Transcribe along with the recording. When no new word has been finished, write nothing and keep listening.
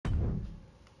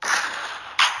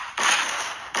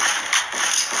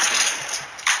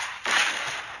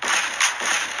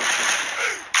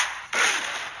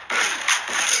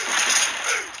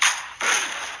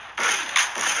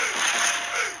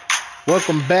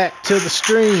Welcome back to the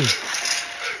stream.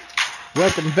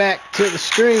 Welcome back to the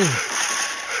stream.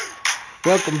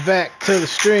 Welcome back to the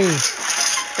stream.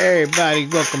 Everybody,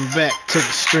 welcome back to the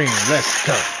stream. Let's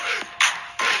go.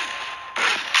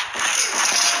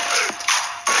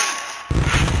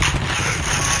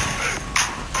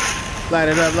 Light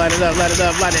it up, light it up, light it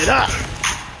up, light it up.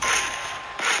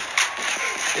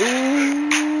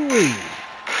 Ooh.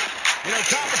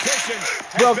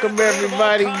 Welcome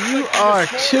everybody. You are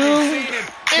tuned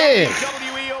in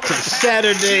to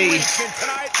Saturday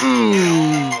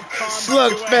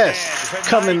Slugfest,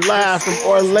 coming live from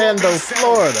Orlando,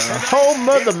 Florida, home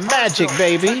of the Magic,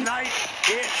 baby.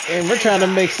 And we're trying to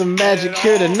make some magic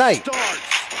here tonight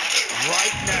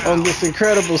on this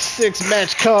incredible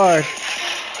 6-match card,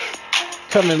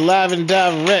 coming live and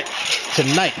direct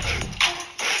tonight.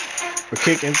 We're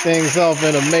kicking things off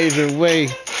in a major way,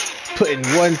 putting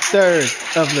 1/3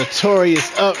 of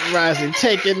Notorious Uprising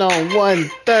taking on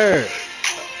 1/3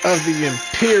 of the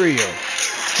Imperial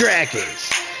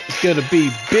Dragons. It's going to be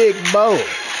Big Mo,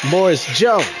 Morris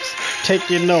Jones,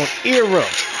 taking on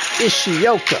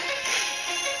E16.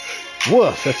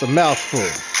 Woof, that's a mouthful.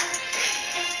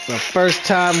 The first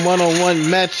time one-on-one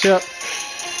matchup.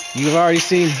 You've already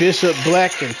seen Bishop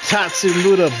Black and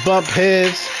Tatsumoto bump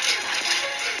heads,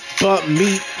 bump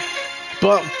meat,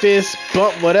 bump fist,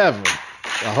 bump whatever.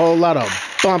 A whole lot of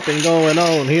bumping going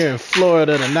on here in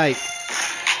Florida tonight.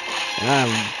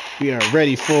 And we are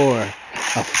ready for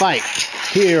a fight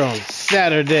here on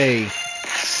Saturday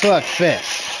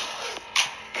Slugfest.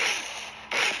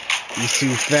 These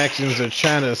two factions are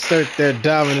trying to assert their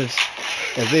dominance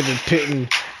as they've been pitting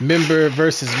member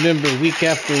versus member week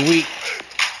after week.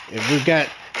 And we've got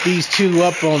these two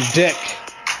up on deck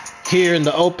here in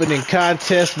the opening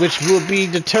contest, which will be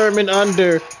determined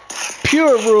under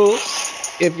pure rules.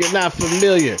 If you're not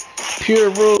familiar,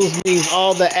 pure rules means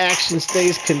all the action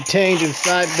stays contained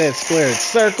inside that squared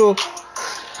circle.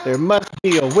 There must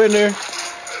be a winner.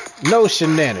 No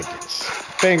shenanigans.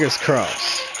 Fingers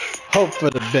crossed. Hope for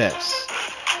the best.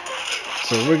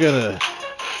 So we're gonna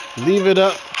leave it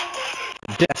up.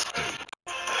 Destiny.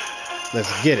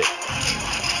 Let's get it.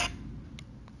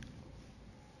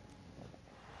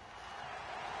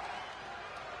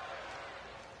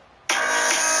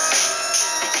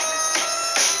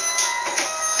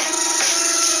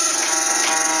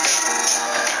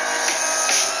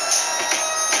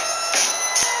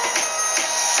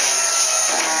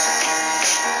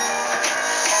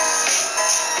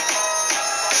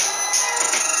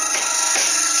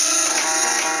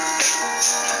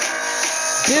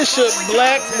 Bishop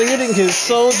Black leading his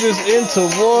soldiers into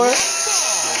war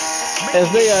as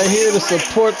they are here to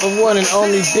support the one and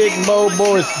only Big Mo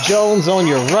Morris Jones on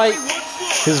your right,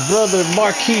 his brother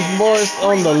Markeith Morris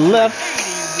on the left,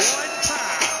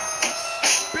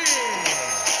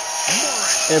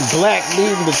 and Black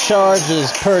leading the charge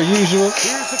as per usual.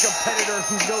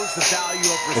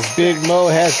 As Big Mo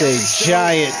has a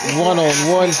giant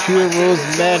one-on-one pure rules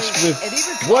match with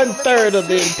 1/3 of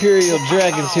the Imperial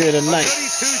Dragons here tonight.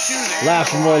 Live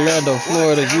from Orlando,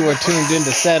 Florida, you are tuned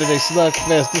into Saturday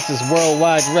Slugfest. This is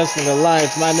Worldwide Wrestling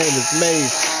Alliance. My name is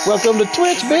Maze. Welcome to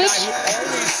Twitch, bitch. He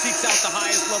always seeks out the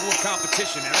highest level of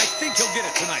competition, and I think he'll get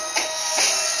it tonight.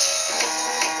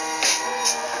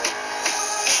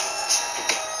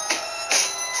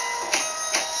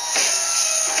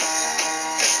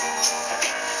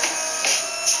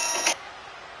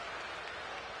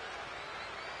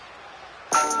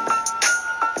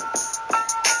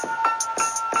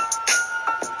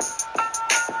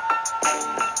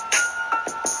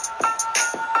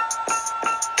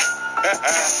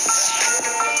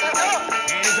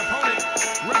 And his opponent,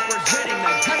 representing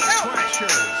the Gate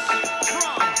Crashers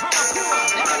from Kamakura,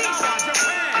 Okinawa,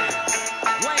 Japan,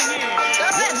 weighing in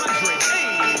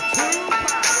 182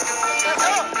 pounds,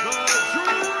 the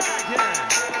Dragon.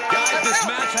 Guys, this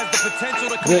match has the potential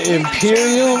to The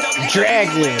Imperial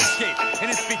Dragons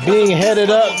being headed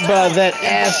up by that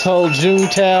asshole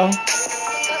Juntao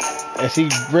as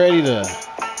he's ready to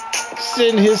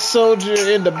send his soldier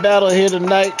into battle here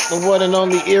tonight. The one and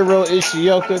only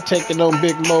E16 taking on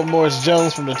Big Mo Morris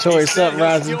Jones from Notorious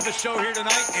Uprising.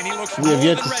 We have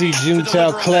yet to see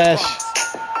Juntao clash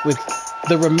with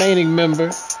the remaining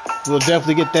member. We'll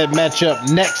definitely get that matchup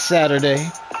next Saturday.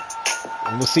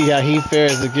 And we'll see how he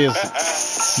fares against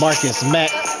Marcus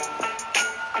Mack.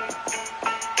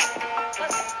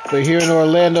 But here in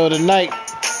Orlando tonight,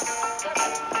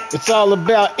 it's all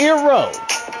about Eero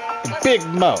and Big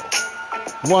Mo.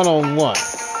 One-on-one.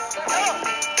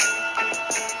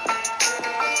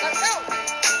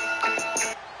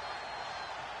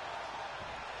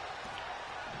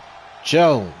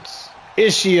 Jones,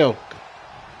 Ishioka,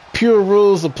 pure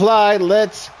rules apply.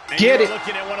 Let's get it.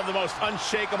 Looking at one of the most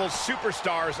unshakable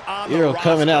superstars on the Hero roster.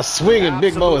 coming out swinging.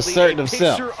 Big Mo asserting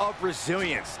himself. Picture of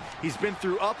resilience. He's been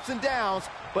through ups and downs,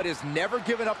 but has never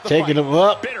given up the Taking fight. him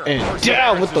up and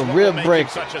down with the rib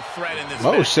breaker.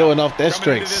 Mo showing off that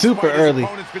strength super early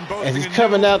as he's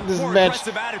coming out this match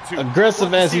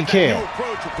aggressive as he can.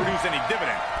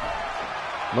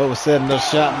 Mo was setting up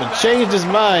shot, but changed his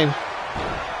mind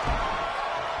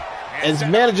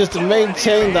and manages to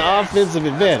maintain the offensive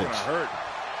advantage.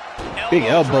 Big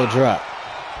elbow drop.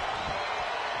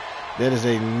 That is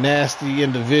a nasty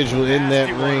individual in that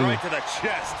ring. Right to the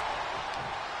chest.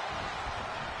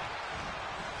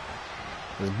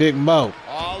 There's Big Mo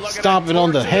stomping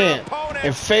on the hand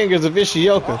and fingers of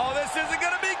Ishioka. Oh, this isn't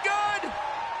going to be good.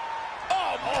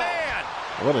 Oh, man.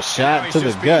 What a shot to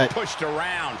the gut. Pushed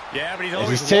around. Yeah, but As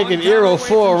he's taking Hero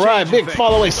for a ride. Big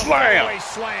fall-away slam.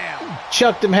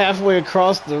 Chucked him halfway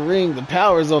across the ring. The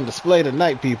power is on display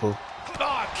tonight, people.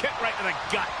 Oh, kick right to the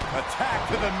gut. Attack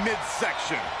to the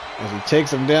midsection. As he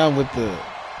takes him down with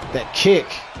that kick.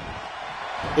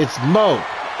 It's Mo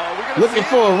looking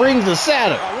for a ring to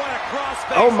Saturn.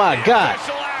 Oh my God.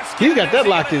 He's got that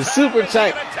locked in super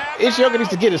tight. Ishioka needs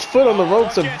to get his foot on the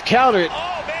rope to counter it.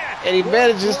 And he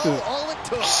manages to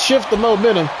shift the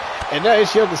momentum. And now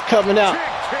Ishioka's coming out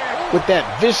with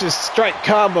that vicious strike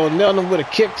combo, nailing him with a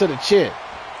kick to the chin.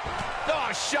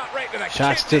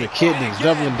 Shots to the kidneys,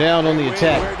 doubling down on the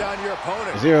attack.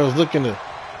 Zero's looking to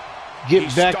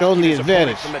get back on the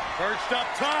advantage.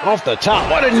 Off the top,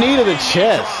 what a knee to the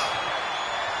chest.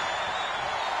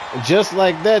 Just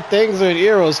like that, things are in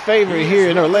Hero's favor here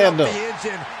in Orlando.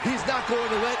 He's not going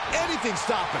to let anything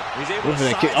stop him.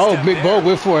 Oh, Big Bo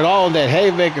went for it all in that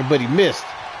haymaker, but he missed.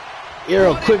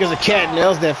 Hero quick as a cat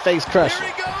nails that face crusher.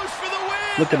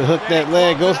 Looking to hook that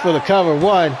leg, goes for the cover.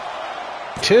 1,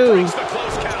 2.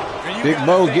 Big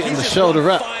Mo getting the shoulder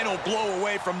up.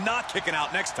 From not kicking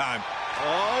out next time.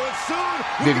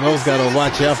 Big Mo's got to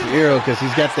watch out for Hero because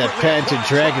he's got that patented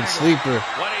dragon sleeper.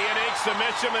 What a unique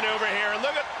submission maneuver here.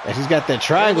 Look at. And he's got that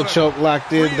triangle choke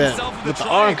locked in that with the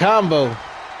arm combo.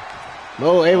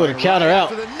 Mo able to counter out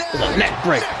with a neck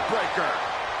break.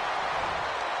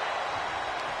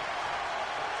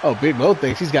 Oh, Big Mo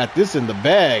thinks he's got this in the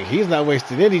bag. He's not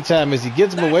wasting any time as he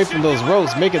gets him away from those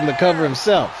ropes, making the cover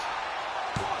himself.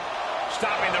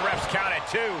 Stopping the ref's count at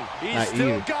 2. Not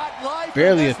even.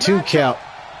 Barely a 2 count.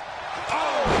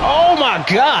 Oh my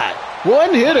God!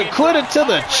 One hit a quitter to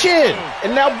the chin.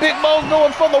 And now Big Mo's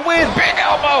going for the win. Big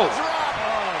elbow.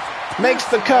 Makes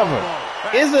the cover.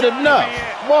 Is it enough?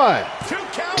 1,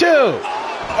 2.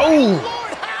 Oh.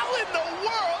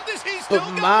 But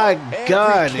my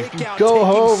God, if you go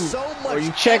home or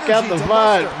you check out the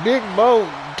VOD, Big Mo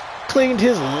cleaned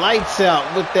his lights out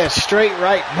with that straight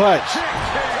right punch.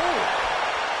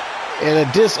 And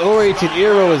a disoriented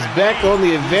Hero is back on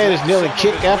the advantage, nailing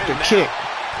kick after kick.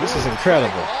 This is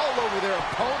incredible.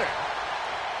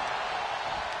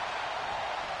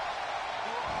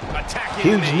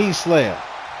 Huge knee slam.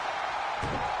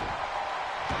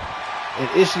 And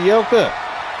Ishioka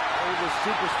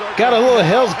got a little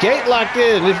Hell's Gate locked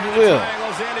in, if you will.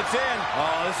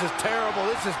 Oh, this is terrible.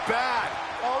 This is bad.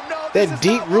 Oh, no. That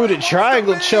deep-rooted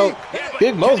triangle choke.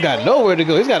 Big Mo's got nowhere to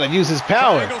go. He's got to use his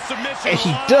power. And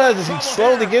he does as he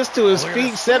slowly gets to his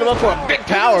feet, set him up for a big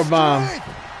power bomb.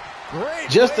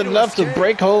 Just enough to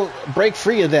break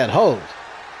free of that hold.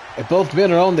 And both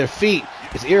men are on their feet.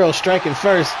 It's Hero striking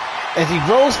first as he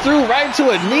rolls through right to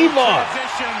a knee bar.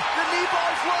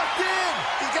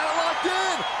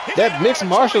 That mixed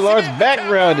martial arts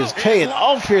background is paying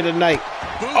off here tonight.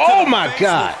 Oh my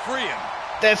God.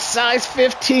 That size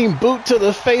 15 boot to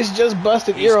the face just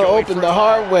busted Hero open the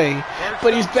hard way.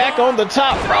 But he's back on the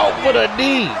top rope with a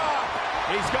knee.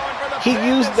 He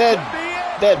used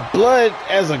that blood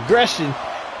as aggression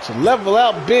to level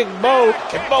out Big Mo.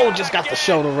 And Mo just got the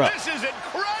shoulder up. This is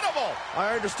incredible.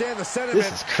 I understand the sentiment.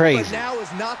 This is crazy. But now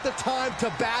is not the time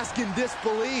to bask in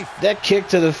disbelief. That kick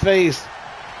to the face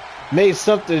made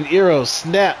something in Hero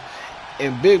snap,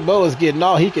 and Big Mo is getting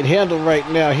all he can handle right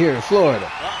now here in Florida.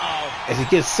 As he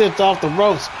gets sent off the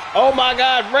ropes. Oh my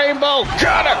God, Rainbow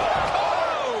Cutter!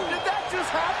 Did that just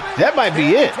happen? That might be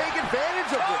it. Take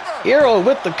advantage of this. Hero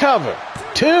with the cover.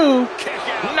 2.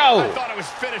 No.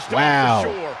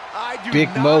 Wow. Big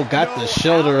Mo got the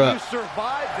shoulder up.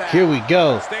 Here we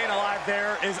go. Staying alive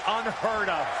there is unheard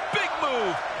of. Big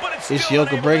move, but it's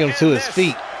Ishioka bring him to his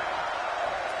feet.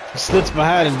 He slits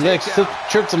behind his legs,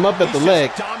 trips him up at the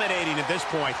leg. Dominating at this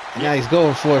point. And now he's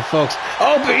going for it, folks.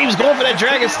 Oh, but he was going for that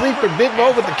dragon sleeper. Big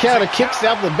Mo with the counter, kicks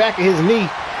out the back of his knee.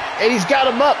 And he's got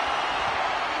him up.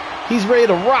 He's ready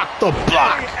to rock the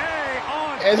block.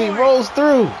 as he rolls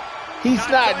through. He's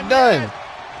not done.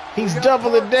 He's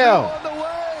doubling down.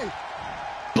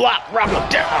 Block, rock him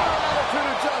down.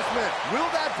 Will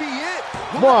that be it?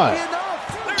 One,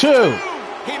 two.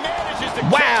 He manages to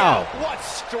Wow. kick out. What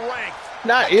strength.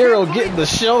 Not Arrow getting the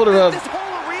shoulder up. This whole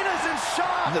arena's in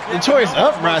shock. The Notorious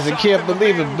Uprising can't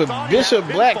believe it, but Bishop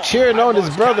Black cheering on his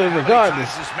brother regardless,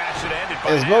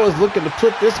 as Mo is looking to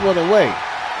put this one away.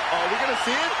 Are we going to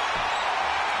see it?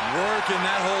 Working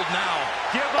that hold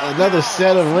now. Another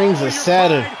set of rings of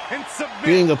Saturn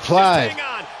being applied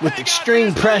with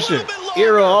extreme pressure.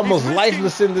 Arrow almost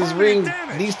lifeless in this ring,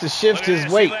 needs to shift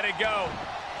his weight.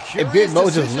 And Big Mo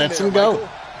just lets him go.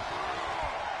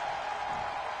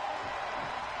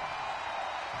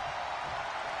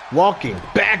 Walking,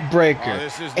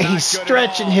 backbreaker, and he's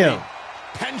stretching him.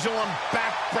 Pendulum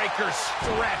backbreaker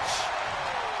stretch.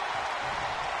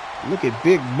 Look at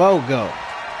Big Mo go.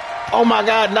 Oh my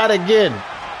God, not again.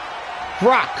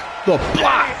 Rock the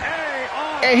block.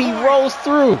 And he rolls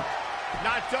through.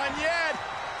 Not done yet.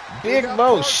 Big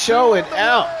Mo showing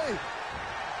out.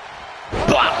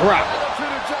 Block rock.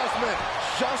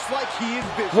 Just like he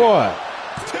envisioned. 1,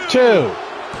 2,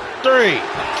 3.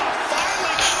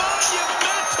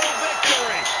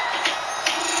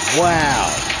 Wow.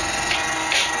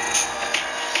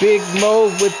 Big Mo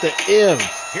with the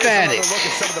emphatic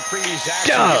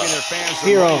dub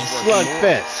here on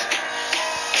Slugfest.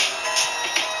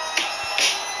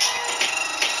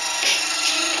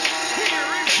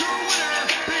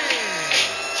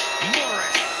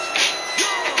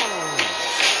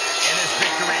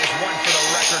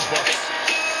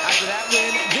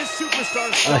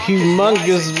 A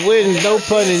humongous win, no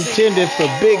pun intended, for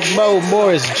Big Mo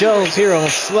Morris Jones here on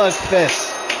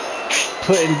Slugfest,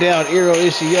 putting down Hiro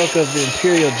Ishioka of the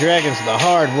Imperial Dragons the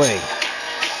hard way.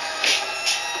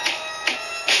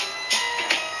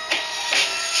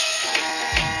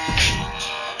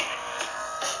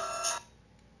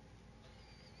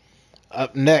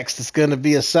 Up next, it's going to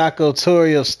be Asako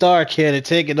Tori of Star Cannon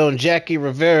taking on Jackie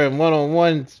Rivera in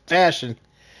one-on-one fashion.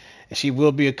 And she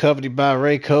will be accompanied by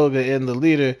Ray Koga and the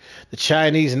leader, the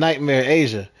Chinese Nightmare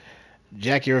Asia.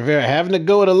 Jackie Rivera having to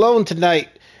go it alone tonight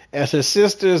as her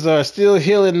sisters are still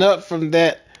healing up from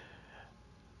that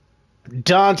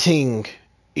daunting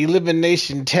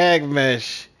elimination tag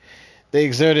match. They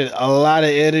exerted a lot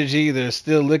of energy. They're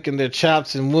still licking their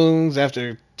chops and wounds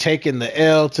after taking the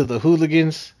L to the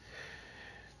Hooligans,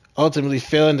 ultimately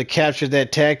failing to capture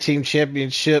that tag team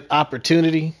championship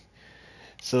opportunity.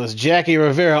 So it's Jackie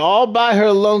Rivera all by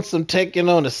her lonesome taking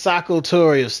on Asako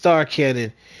Tori of Star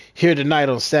Cannon here tonight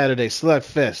on Saturday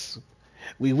Slugfest.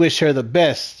 We wish her the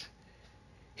best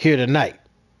here tonight.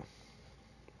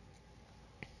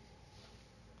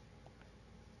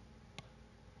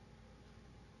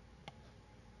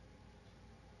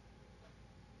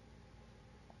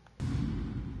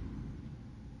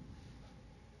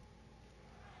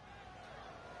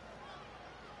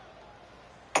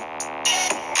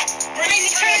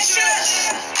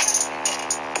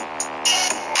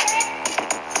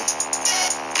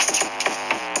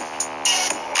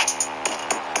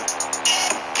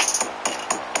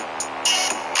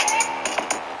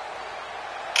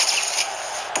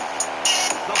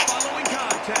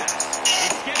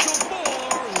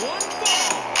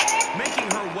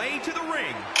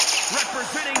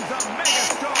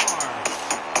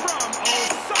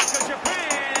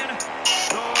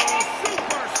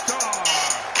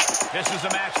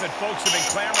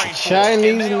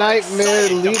 Chinese Nightmare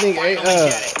leading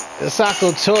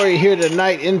Asako Tori here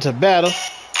tonight into battle.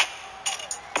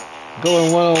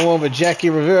 Going one-on-one with Jackie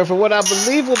Rivera for what I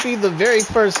believe will be the very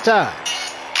first time.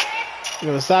 You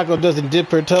know, Asako doesn't dip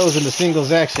her toes into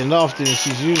singles action often.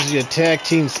 She's usually a tag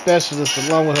team specialist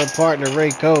along with her partner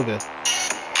Ray Koga.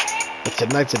 But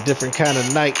tonight's a different kind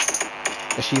of night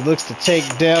as she looks to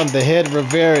take down the head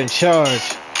Rivera in charge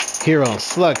here on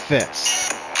Slugfest.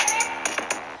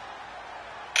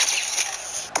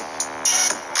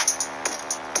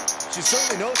 She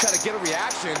certainly knows how to get a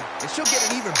reaction, and she'll get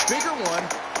an even bigger one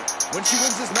when she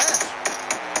wins this match.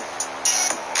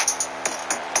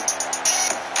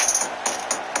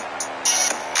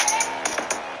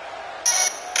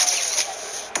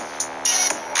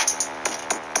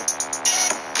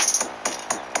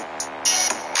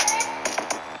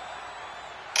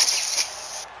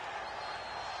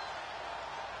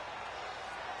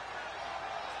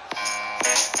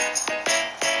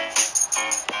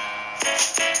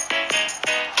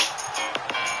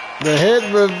 The head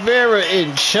Rivera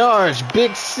in charge.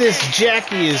 Big sis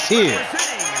Jackie is here.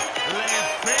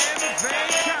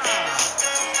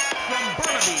 From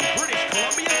Burnaby, British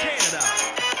Columbia, Canada,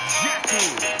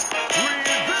 Jackie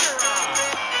Rivera.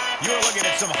 You are looking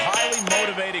at some highly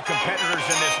motivated competitors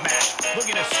in this match,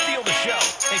 looking to steal the show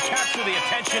and capture the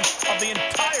attention of the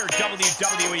entire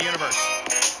WWE Universe.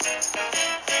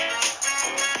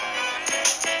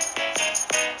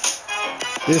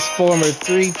 This former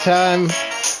two-time,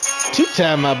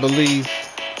 I believe,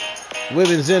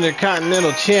 Women's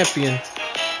Intercontinental Champion,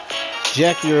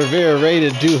 Jackie Rivera, ready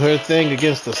to do her thing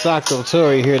against the Sako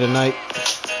Tori here tonight.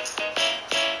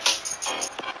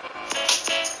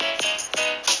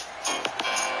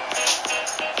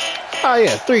 Oh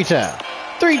yeah,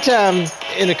 three-time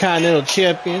Intercontinental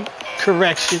Champion.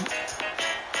 Correction.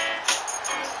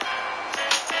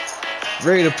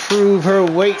 Ready to prove her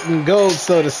weight in gold,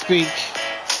 so to speak,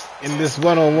 in this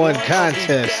one-on-one contest.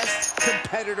 One of the best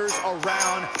competitors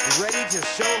around, ready to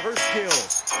show her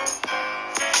skills.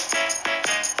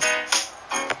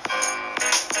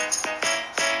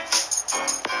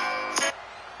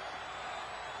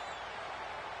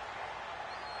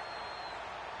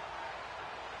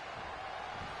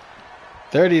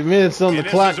 30 minutes on the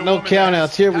clock, no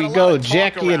countouts. Here we go,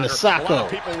 Jackie and the Sako.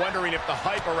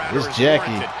 This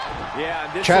Jackie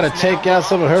try to take out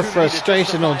some of her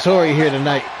frustration on Tori here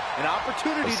tonight.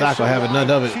 The Sako having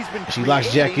none of it. She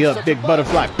locks Jackie up, big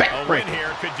butterfly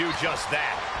backbreaker. Could do just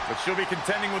that. But she'll be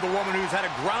contending with a woman who's had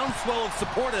a groundswell of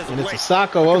support as and it's a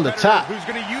Sako on the top, who's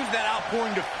going to use that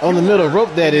outpouring to on the middle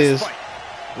rope, that is,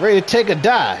 ready to take a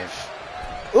dive.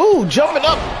 Ooh, jumping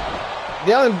up.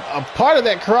 The only a part of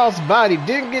that cross body,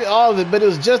 didn't get all of it, but it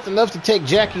was just enough to take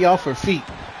Jackie off her feet.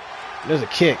 There's a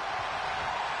kick.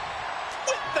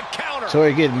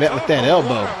 Tori getting met with that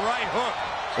elbow.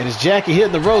 And it's Jackie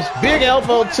hitting the ropes. Big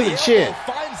elbow to the chin.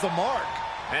 Finds the mark.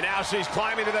 And now she's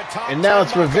climbing to the top. And now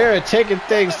it's Rivera taking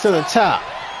things to the top.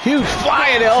 Huge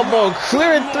flying elbow,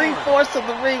 clearing 3/4 of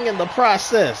the ring in the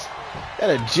process. That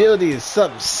agility is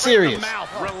something serious.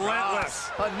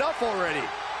 Relentless. Enough already.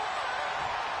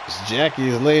 Jackie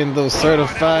is laying those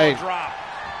certified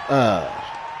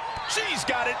she's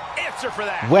got an answer for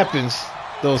that. Weapons,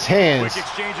 those hands,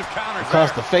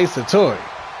 across the face of Tori.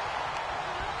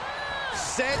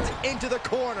 Sent into the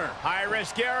corner. High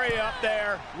risk area up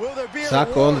there. Will there be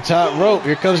Sako on the top rope.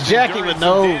 Here comes Jackie with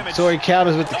no. Tori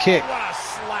counters with the kick.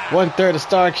 1/3 of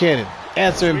Star Cannon.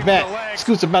 Answering back.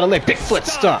 Scoots about a leg. Big foot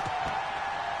stomp.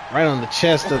 Right on the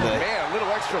chest of the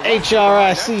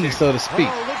HRIC, so to speak.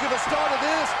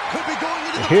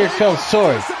 And here comes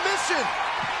Tori.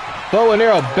 Bow and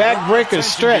arrow, backbreaker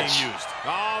stretch.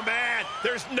 Oh man,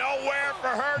 there's nowhere for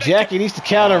her. Jackie needs to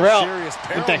counter out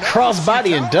with that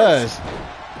crossbody and does.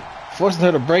 Forcing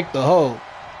her to break the hold.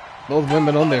 Both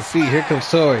women on their feet. Here comes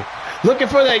Tori. Looking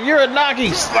for that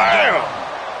Uranagi slam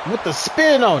with the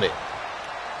spin on it.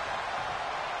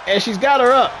 And she's got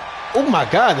her up. Oh my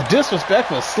God, the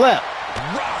disrespectful slap.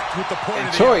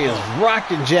 And Tori is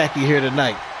rocking Jackie here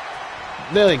tonight.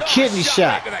 Nearly kidney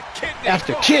shot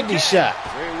after kidney shot.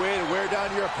 Great way to wear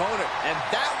down your opponent. And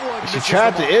that one. She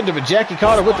tried to end her, but Jackie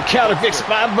caught her with the counter, big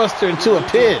spine buster into a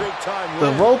pin.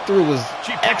 The roll through was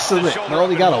excellent, but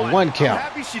only got a 1 count.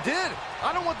 Happy she did.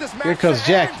 I don't want this match. Here comes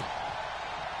Jackie.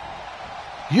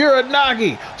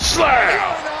 Uranagi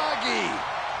slam.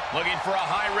 Looking for a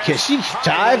high risk. Can she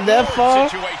dive that far?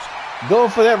 Go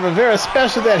for that Rivera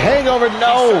special, that hangover.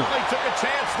 No.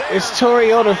 It's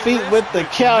Tori on her feet with the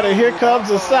counter. Here comes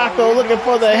the Sako looking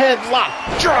for the headlock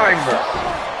driver.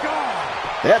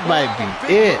 That might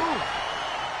be it.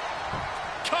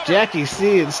 Jackie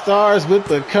seeing stars with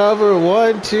the cover.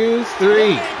 1, 2,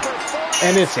 3.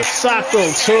 And it's a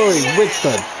Sako Tori with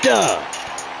the dub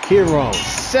here on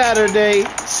Saturday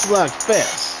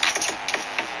Slugfest.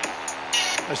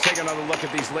 Let's take another look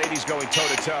at these ladies going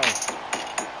toe-to-toe.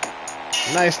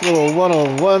 Nice little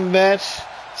one-on-one match.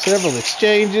 Several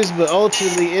exchanges, but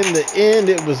ultimately in the end,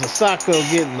 it was a Sako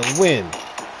getting the win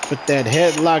with that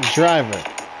headlock driver.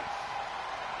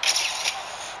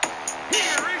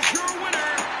 Here is your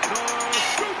winner, the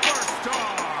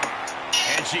Superstar.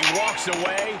 And she walks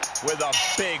away with a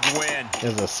big win.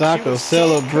 As a Sako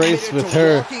celebrates with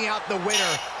her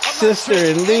sister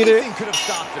and leader,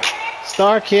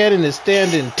 Star Cannon is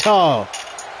standing tall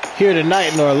here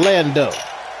tonight in Orlando.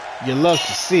 You love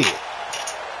to see it.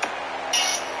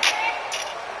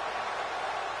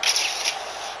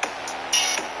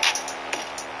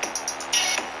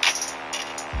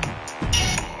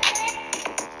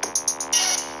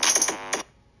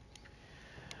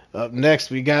 Up next,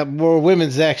 we got more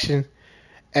women's action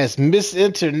as Miss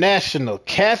International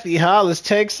Kathy Hollis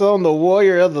takes on the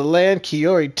Warrior of the Land,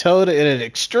 Kiori Toda, in an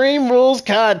Extreme Rules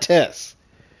contest.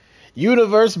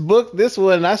 Universe booked this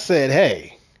one, and I said,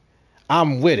 hey,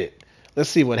 I'm with it. Let's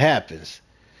see what happens.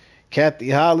 Kathy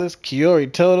Hollis,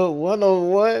 Kiori Toda,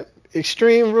 1-on-1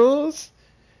 Extreme Rules,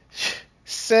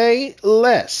 say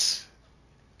less,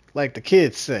 like the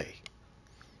kids say.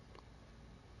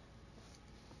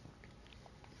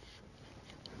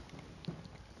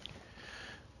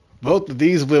 Both of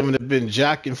these women have been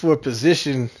jockeying for a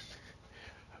position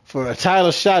for a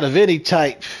title shot of any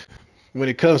type when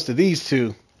it comes to these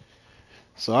two.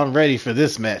 So I'm ready for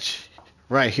this match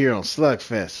right here on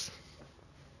Slugfest.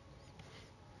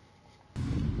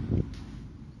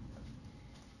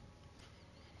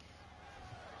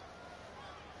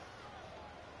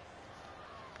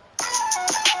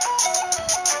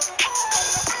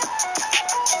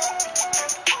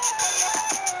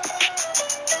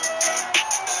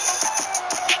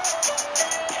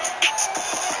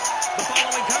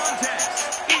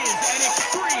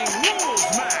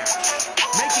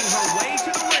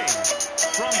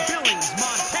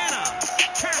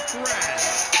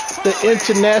 The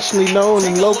internationally known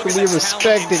and locally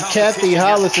respected Kathy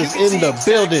Hollis is in the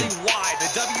building.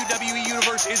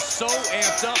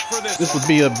 This will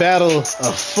be a battle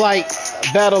of flight,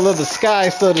 a battle of the sky,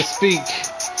 so to speak,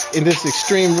 in this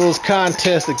Extreme Rules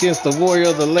contest against the warrior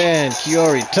of the land,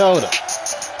 Kaori Toda.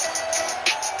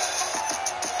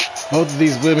 Both of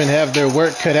these women have their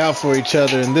work cut out for each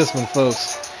other in this one,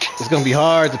 folks. It's going to be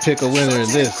hard to pick a winner in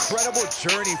this. Incredible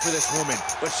journey for this woman,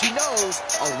 but she knows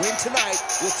a win tonight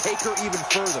will take her even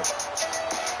further.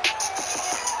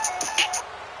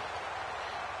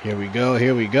 Here we go,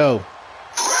 here we go.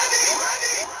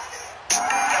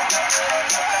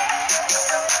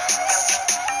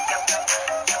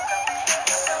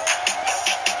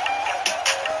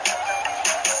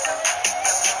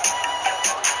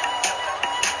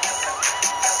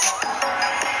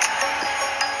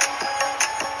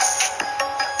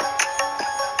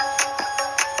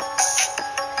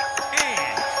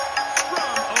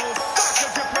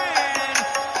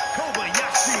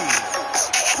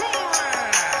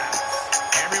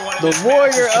 The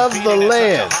warrior of the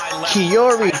land,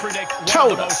 Kaori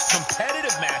Toda,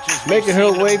 making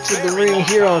her way to the ring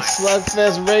here on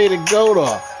Slugfest, ready to go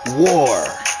to war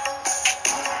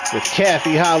with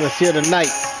Kathy Hollis here tonight.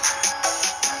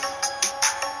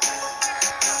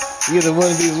 Either one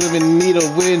of these women need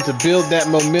a win to build that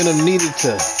momentum needed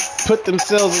to put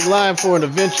themselves in line for an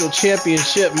eventual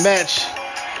championship match.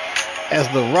 As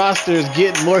the roster is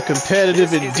getting more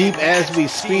competitive and deep as we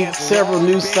speak, several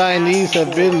new signees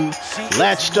have been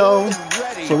latched on.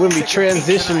 So when we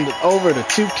transition over to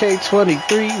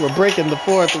 2K23, we're breaking the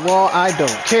fourth wall. I don't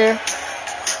care.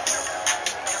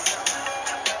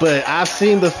 But I've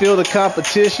seen the field of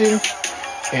competition,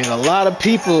 and a lot of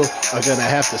people are going to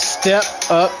have to step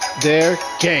up their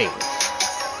game.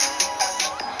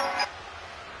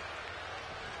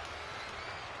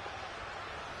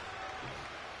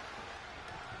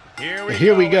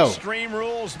 Here we go. Extreme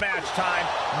Rules match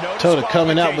time. No Toda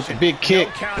coming out with the big kick,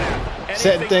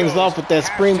 setting things off with that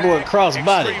springboard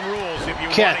crossbody.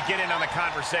 Cat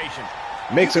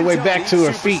makes her way back to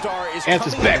her feet,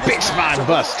 answers back, big spine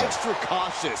buster.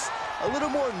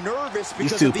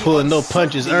 These two pulling no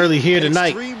punches early here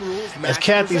tonight as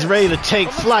Kathy's ready to take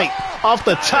flight. Off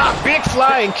the top, big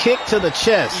flying kick to the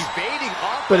chest.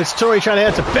 But it's Tori trying to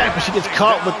answer back, but she gets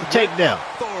caught with the takedown.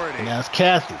 And now it's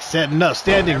Kathy setting up,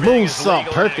 standing moonsault,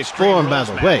 perfect form by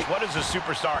the way. What does a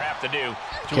superstar have to do?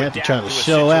 Kathy trying to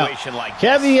show out.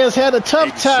 Kathy has had a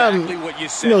tough time,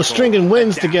 stringing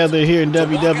wins together here in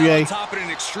WWA.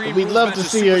 But we'd love to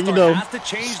see her,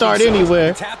 start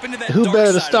anywhere. Who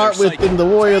better to start with than the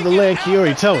warrior of the land,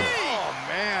 Kaori Toda?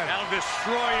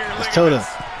 As Toda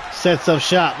sets up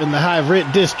shop in the high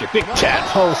rent district. Big tap,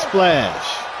 hole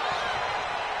splash.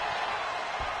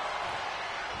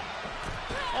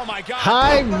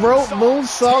 High rope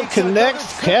moonsault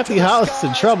connects. Kathy Hollis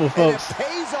in trouble, folks.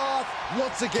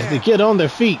 As they get on their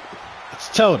feet, it's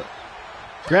Toda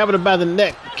grabbing her by the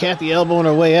neck. Kathy elbowing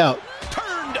her way out,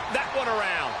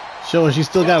 showing she's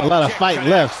still got a lot of fight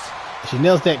left. She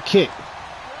nails that kick.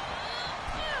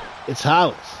 It's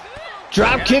Hollis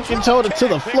drop kicking Toda to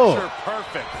the floor.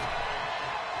 Perfect.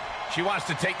 She wants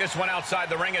to take this one outside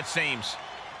the ring, it seems.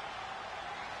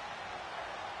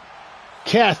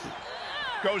 Kathy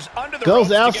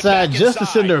goes outside just to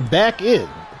send her back in.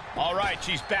 All right,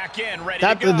 she's back in, ready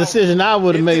Not to go. the decision I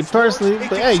would have made personally,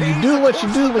 but hey, you do what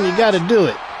you do when you got to do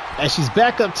it. As she's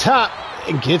back up top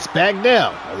and gets back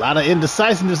down. A lot of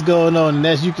indecisiveness going on, and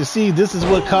as you can see, this is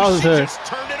what causes her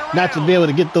not to be able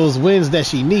to get those wins that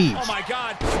she needs.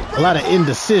 A lot of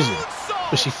indecision.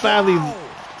 But she finally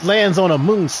lands on a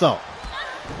moonsault.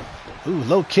 Ooh,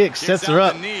 low kick sets her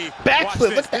up.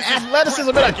 Backflip with the athleticism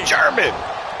of a German.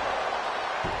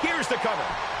 Here's the cover.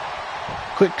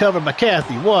 Quick cover by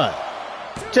Kathy. 1,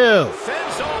 2.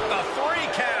 Sends off the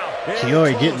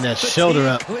Kiori getting that shoulder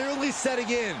up. Clearly setting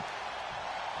in.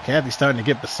 Kathy starting to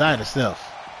get beside herself.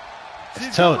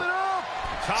 It's Totem.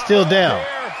 Still down.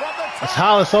 It's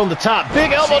Hollis on the top.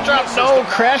 Big elbow drop. No,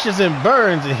 crashes and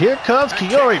burns. And here comes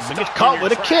Kiori, but gets caught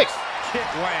with a kick.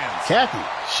 Kathy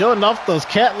showing off those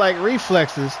cat-like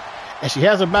reflexes, and she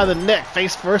has her by the neck,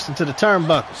 face first into the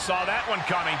turnbuckle. Saw that one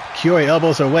coming. Kiori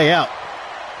elbows her way out,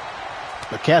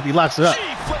 but Kathy locks her up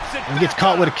and gets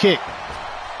caught with a kick.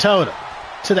 Totem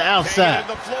to the outside,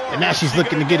 and now she's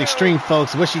looking to get extreme,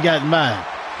 folks. What she got in mind?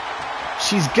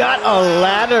 She's got a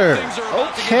ladder.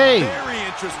 Okay. Very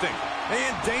interesting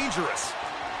and dangerous.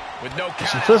 With no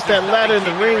She puts that ladder in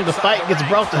the ring. The fight gets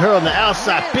brought to her on the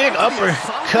outside. Big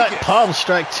uppercut, palm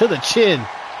strike to the chin,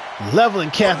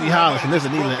 leveling Kathy Hollis, and there's a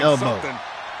knee to the elbow.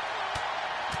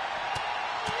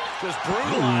 Just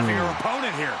brutalizing her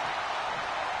opponent here.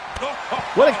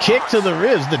 What a kick to the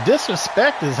ribs. The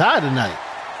disrespect is high tonight.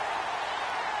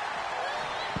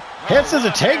 Head scissor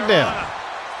takedown.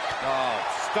 Oh,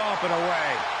 stomping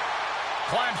away.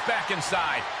 Climbs back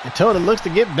inside. And Totem looks to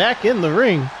get back in the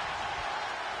ring.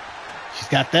 She's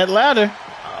got that ladder.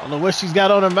 I don't know what she's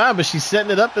got on her mind, but she's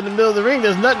setting it up in the middle of the ring.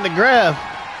 There's nothing to grab.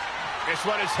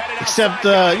 Except,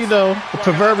 you know, the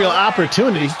proverbial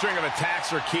opportunity.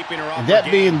 And that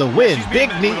being the win. Big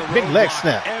knee, big leg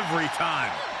snap. Every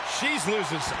time. She's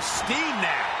losing some steam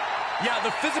now. Yeah,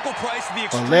 the physical price of the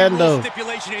Extreme Orlando Rules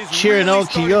stipulation is cheering really on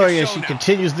Kiori as she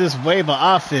continues this wave of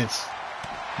offense.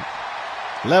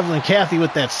 Leveling Kathy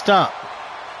with that stomp.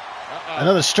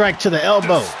 Another strike to the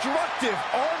elbow. Destructive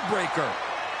arm breaker.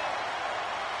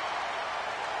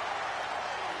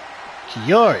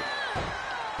 Kiori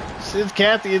sends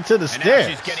Kathy into the stairs.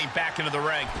 Now she's getting back into the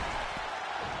ring.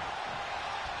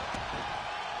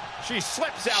 She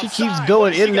slips outside. She keeps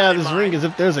going in and out of this ring as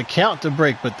if there's a count to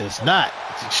break, but there's not.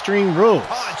 It's Extreme Rules.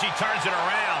 Oh, and she turns it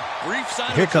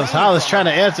around. Here comes Hollis trying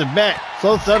to answer back.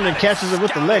 Floats under and catches her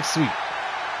with the leg sweep.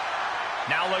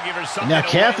 Now looking for something. Now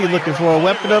Kathy looking for a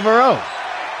weapon of her own.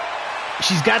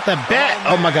 She's got the bat.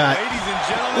 Oh my God.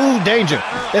 Ooh, danger.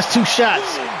 That's 2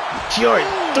 shots. Kiori,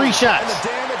 3 shots. And the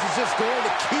damage is just going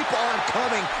to keep on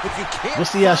coming if you can't. We'll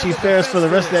see how she fares for the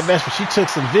rest of that match, but she took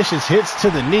some vicious hits to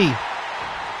the knee.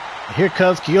 And here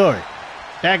comes Kiori.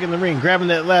 Back in the ring, grabbing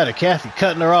that ladder. Kathy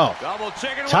cutting her off.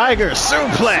 Tiger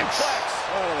suplex.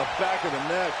 Oh, the back of the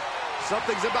neck.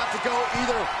 Something's about to go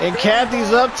either. And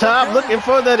Kathy's up top looking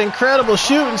for that incredible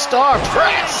shooting star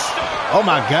press. Oh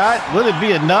my God. Will it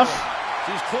be enough?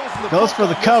 Goes for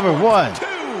the cover. 1, 2,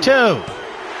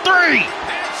 3.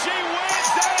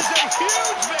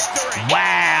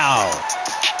 Wow.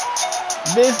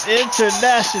 Miss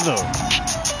International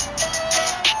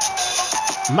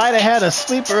might have had a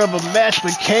sleeper of a match,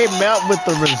 but came out with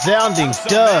the resounding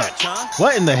dub.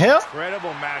 What in the hell?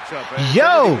 Incredible matchup.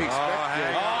 Yo,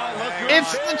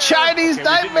 it's the Chinese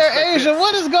Nightmare Asia.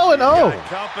 What is going on?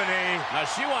 Now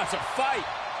she wants a fight.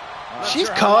 She's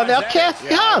calling out Kathy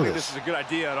Hollis. I don't think this is a good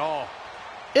idea at all.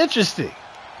 Interesting.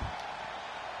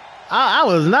 I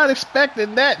was not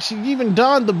expecting that. She even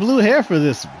donned the blue hair for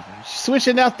this one. She's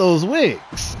switching out those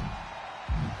wigs.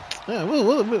 Yeah,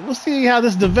 we'll see how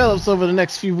this develops over the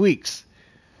next few weeks.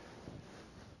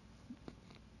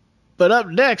 But up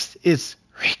next, it's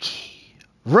Ricky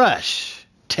Rush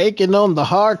taking on the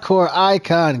hardcore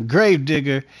icon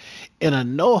Gravedigger in a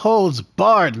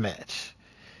no-holds-barred match.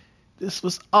 This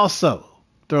was also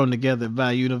thrown together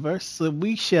by Universe, so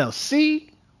we shall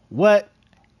see what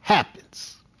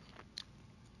happens.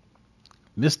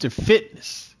 Mr.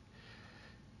 Fitness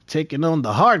taking on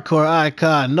the hardcore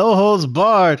icon, no holds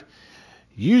barred.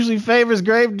 Usually favors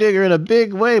Gravedigger in a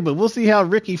big way, but we'll see how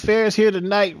Ricky fares here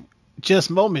tonight just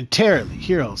momentarily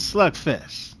here on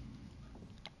Slugfest.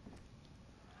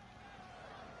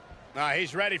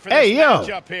 He's ready for this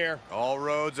matchup here. All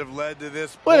roads have led to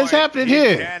this point. What is happening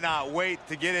here? He cannot wait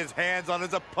to get his hands on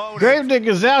his opponent.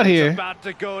 Gravedigger's out here. It's about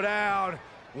to go down.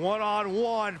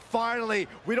 One-on-one. Finally,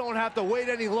 we don't have to wait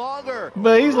any longer.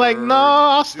 But he's like, no,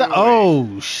 I'll stop.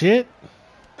 Oh, shit.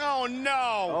 Oh,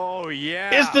 no. Oh,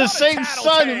 yeah. It's the Saint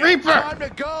Son Reaper. Time to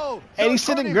go. And he's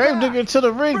sending Gravedigger to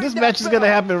the ring. This match is going to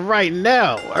happen right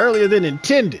now, earlier than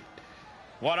intended.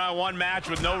 One-on-one match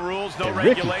with no rules, no And Ricky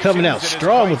regulations. coming out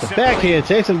strong with the backhand,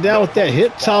 takes him down with that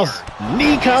hip toss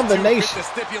knee combination. The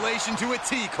stipulation to a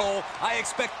T, Cole. I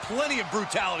expect plenty of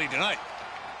brutality tonight.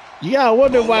 Yeah, I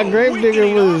wonder why Gravedigger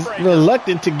was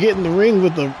reluctant to get in the ring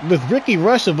with Ricky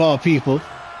Rush of all people.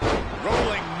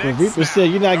 But Reaper said,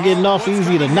 "You're not getting off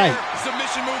easy tonight."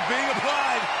 Submission move being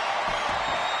applied.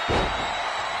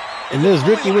 And there's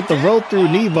Ricky with the roll through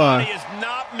knee bar,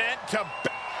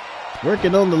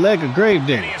 working on the leg of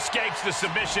Gravedigger. He escapes gets the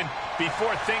submission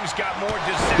before things got more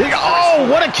disastrous. Oh,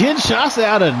 what a kid shot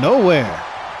out of nowhere.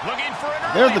 Looking for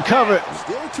an There's the cover.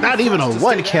 Not even a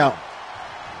one count.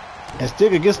 As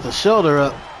Digger gets the shoulder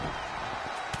up.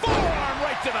 forearm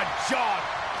right to the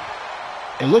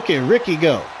jaw. And look at Ricky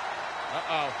go.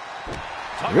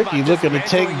 Ricky looking to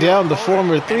take down the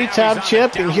former three-time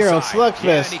champion here on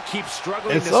Slugfest.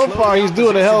 And so far, he's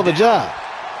doing a hell of a job.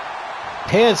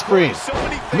 Handspring.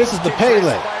 Misses the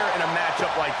Pele.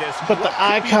 But the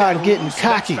Icon getting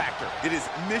cocky. It is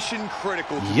mission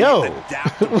critical. Yo,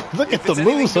 look at the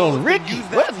moves on Ricky.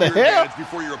 What the hell?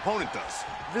 Before your opponent does.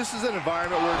 This is an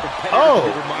environment where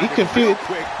he confused.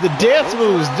 The dance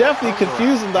moves definitely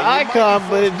confusing the Icon,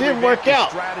 but it didn't work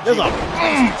out. There's a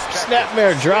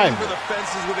snapmare driver.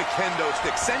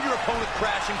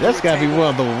 That's got to be one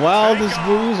of the wildest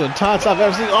moves or taunts I've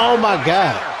ever seen. Oh my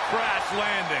God.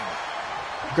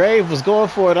 Grave was going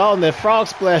for it all in that frog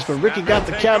splash, but Ricky got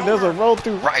the count. There's a roll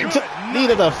through right to knee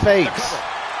to the face.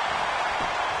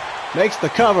 Makes the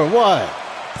cover. 1,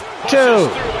 2.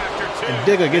 And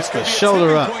Digger gets the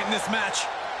shoulder up.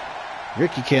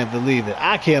 Ricky can't believe it.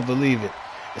 I can't believe it.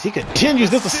 As he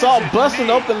continues this assault, busting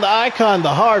open the Icon the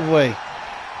hard way.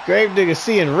 Gravedigger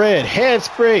seeing red.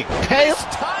 Handspring.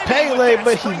 Pele,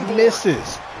 but he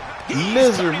misses.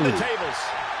 Miserably.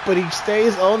 But he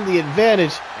stays on the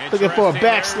advantage. Looking for a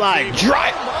backslide.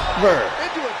 Driver.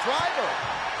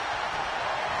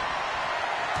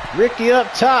 Ricky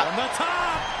up top.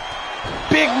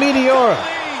 Big Meteora.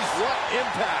 What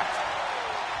impact.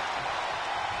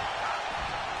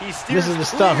 This is the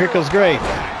stuff. Here comes Grave.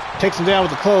 Takes him down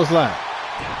with the clothesline.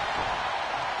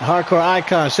 The hardcore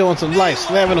Icon showing some life.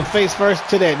 Slamming him face first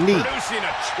to that knee.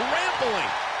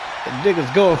 And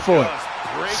Digger's going for it.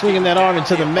 Swinging that arm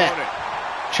into the mat.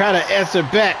 Trying to answer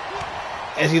back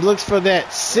as he looks for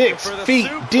that 6 feet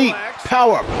deep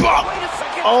power bomb.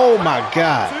 Oh my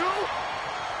God.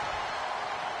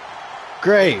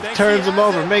 Grave turns him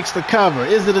over, makes the cover.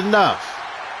 Is it enough?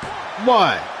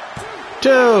 1, 2.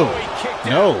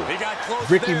 No.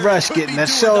 Ricky Rush getting that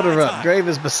shoulder up. Grave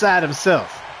is beside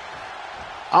himself.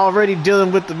 Already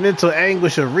dealing with the mental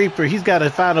anguish of Reaper. He's got to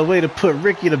find a way to put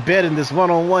Ricky to bed in this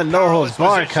one-on-one no-holds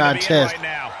barred contest.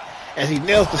 As he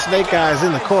nails the snake eyes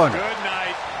in the corner.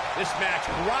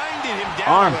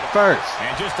 Arm first.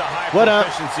 What up,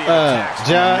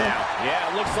 John?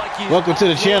 Welcome to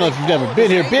the channel if you've never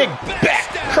been here. Big back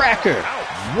cracker.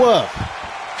 Woof.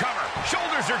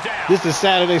 This is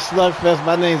Saturday Slugfest.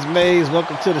 My name's Maze.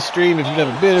 Welcome to the stream if you've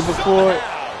never been here before.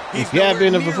 If you have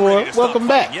been here before, welcome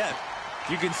back.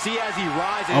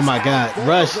 Oh my God.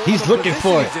 Rush. He's looking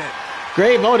for it.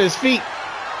 Grave on his feet.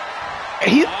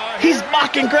 He's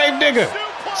mocking Gravedigger.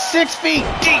 6 feet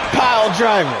deep pile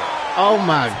driver. Oh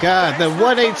my God. The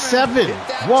 187.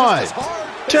 1,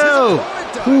 2.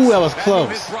 Ooh, that was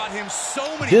close.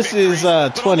 This is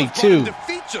 22.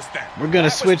 We're going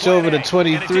to switch over to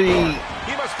 23,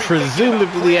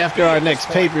 presumably after our next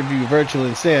pay-per-view, Virtual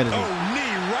Insanity.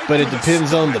 But it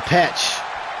depends on the patch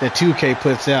that 2K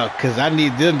puts out, because I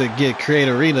need them to get Create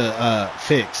Arena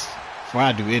fixed before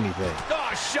I do anything.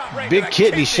 Big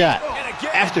kidney shot.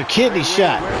 After kidney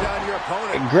shot.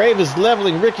 And Grave is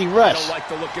leveling Ricky Rush.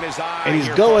 And he's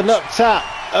going up top.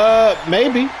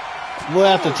 Maybe. We'll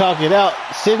have to talk it out.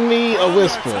 Send me a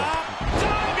whisper.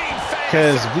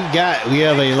 Because we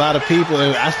have a lot of people.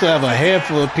 I still have a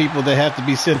handful of people that have to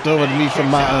be sent over to me from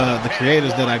my the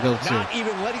creators that I go to. Not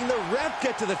even letting the ref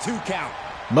get to the 2 count.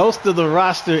 Most of the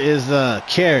roster is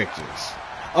characters.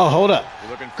 Oh, hold up.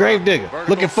 Gravedigger,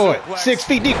 looking for it. 6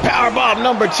 feet deep powerbomb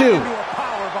number 2.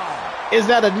 Is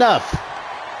that enough?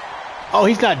 Oh,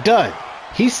 he's not done.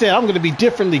 He said, I'm going to be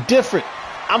different.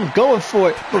 I'm going for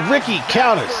it. But Ricky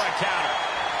counters.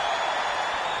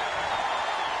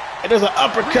 And there's an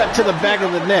uppercut to the back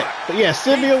of the neck. But yeah,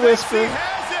 send me a whisper.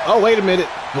 Oh, wait a minute.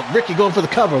 But Ricky going for the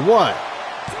cover. 1,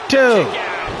 2.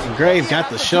 And Grave got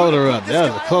the shoulder up. That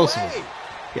was a close one.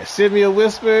 Yeah, send me a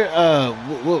whisper.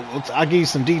 I'll give you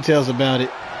some details about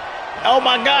it. Oh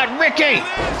my God, Ricky!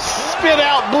 Spit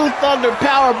out Blue Thunder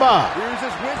powerbomb.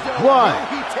 1,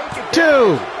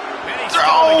 2.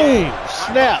 Throw!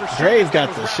 Snap. Grave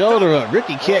got the shoulder up.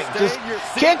 Ricky can't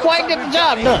quite get the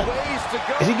job done.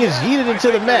 As he gets yeeted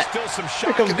into the mat.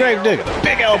 Here comes Gravedigger.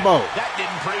 Big elbow.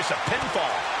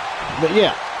 But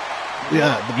yeah.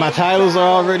 My titles are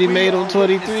already made on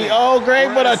 23. Oh,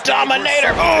 Grave with a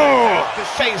Dominator. Oh,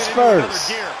 face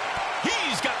first.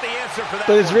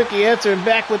 But it's Ricky answering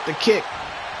back with the kick.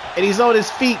 And he's on his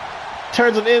feet.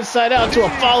 Turns him inside out to a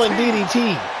falling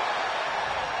DDT.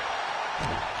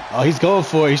 Oh, he's going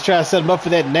for it. He's trying to set him up for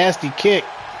that nasty kick.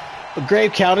 But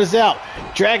Grave counters out.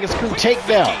 Dragon Screw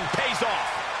takedown.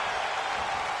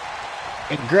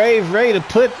 And Graves ready to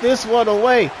put this one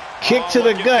away. Kick to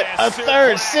the gut. A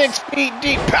third 6 feet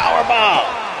deep powerbomb.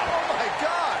 Oh my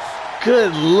gosh.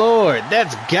 Good Lord.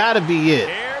 That's got to be it.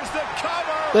 Here's the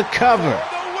cover. The cover.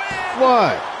 The win.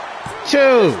 1, 2.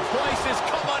 Place is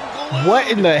come unglued.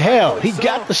 What in the hell? He got the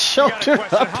You gotta shoulder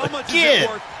question, up how much is it again.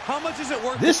 worth? How much is it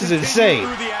worth This to is continue insane.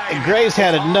 through the agony? And Graves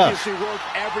had It's enough. obviously worth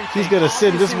everything. He's going to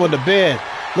send this one to bed.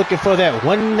 Looking for that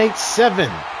 187.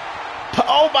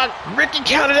 Oh my, Ricky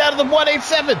counted out of the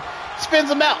 187. Spins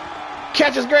him out.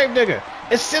 Catches Gravedigger.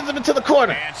 And sends him into the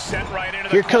corner. And sent right into the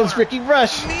Here comes corner. Ricky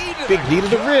Rush. Big knee to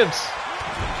the ribs.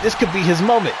 This could be his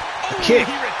moment. A kick.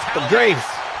 But Graves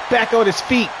back on his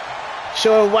feet.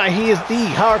 Showing why he is the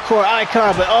hardcore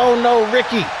icon. But oh no,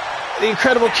 Ricky. The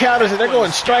incredible counters, and they're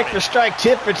going strike for strike,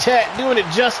 tit for tat, doing it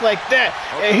just like that.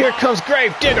 And here comes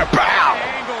Gravedigger. Pow!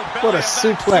 What a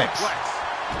suplex.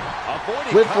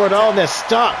 Whipboard on that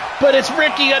stop. But it's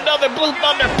Ricky, another Blue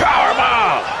Thunder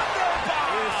powerbomb.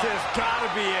 This has got to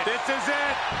be it. This is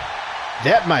it.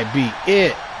 That might be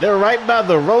it. They're right by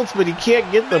the ropes, but he can't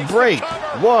get the break.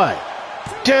 1,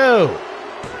 2,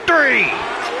 3. Wow,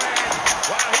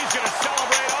 he's going to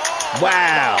celebrate all.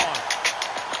 Wow.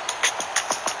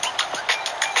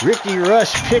 Ricky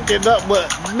Rush picking up what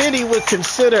many would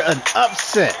consider an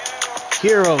upset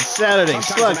here on Saturday,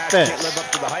 Slugfest. Can't live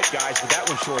up to the hype, guys, but that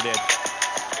one sure did.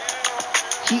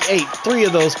 He ate 3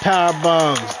 of those power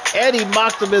bombs, and he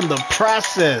mocked them in the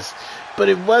process. But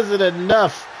it wasn't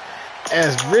enough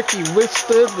as Ricky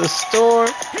withstood the storm,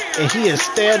 and he is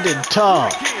standing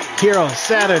tall here on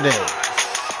Saturday,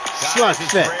 Guys,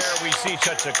 it's rare Slugfest. we see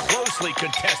such a closely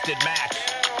contested match.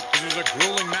 This is a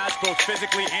grueling match both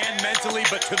physically and mentally,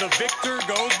 but to the victor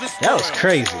goes the spoils. That was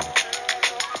crazy.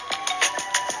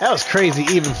 That was crazy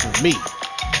even for me.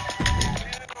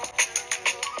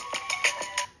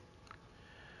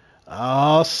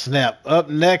 Oh, snap. Up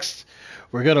next,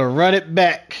 we're going to run it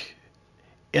back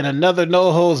in another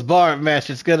no-holds-barred match.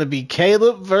 It's going to be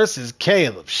Caleb versus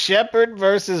Caleb. Shepard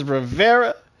versus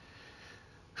Rivera.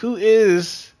 Who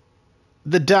is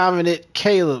the dominant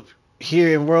Caleb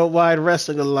here in Worldwide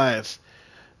Wrestling Alliance?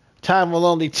 Time will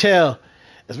only tell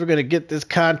as we're going to get this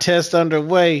contest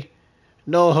underway.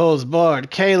 No holds barred.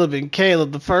 Caleb and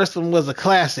Caleb. The first one was a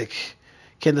classic.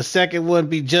 Can the second one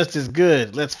be just as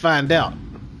good? Let's find out.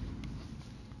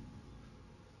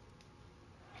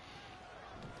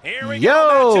 Here we Yo!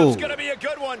 go. Matchup's going to be a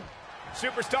good one.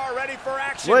 Superstar ready for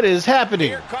action. What is happening?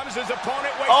 Here comes his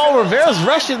opponent. Oh, Rivera's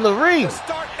rushing the ring.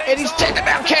 And he's taking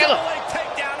down Caleb.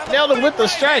 Nailed him with the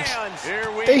strikes.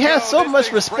 They had so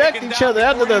much respect each other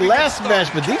after their last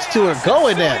match, but these two are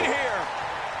going at it.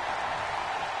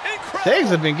 Things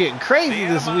have been getting crazy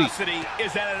this week.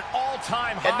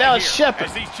 And now it's Shepard.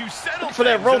 Looking for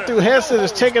that roll through head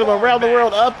scissors, taking him around the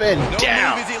world, up and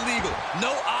down. No move is illegal.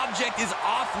 No object is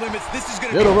off limits. This is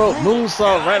going to Middle be rope brutal.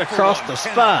 moonsault And right I, for across one, the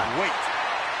cannot spine. wait.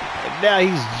 And now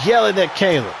he's yelling at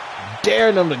Caleb,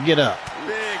 daring him to get up.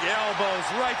 Big elbows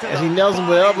right to As the he nails him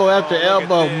with body. elbow after Oh, look at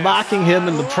elbow, this. mocking him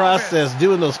in the I love process,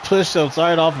 doing those push-ups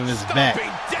right off of his back. Stomping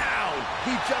down.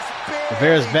 He just barely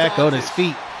Rivera's back on his dodges.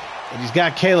 feet, and he's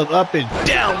got Caleb up and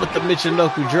down with the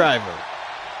Michinoku driver.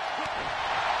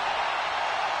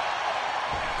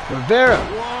 Rivera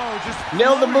Whoa, just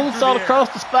nailed the floating through moonsault the air. across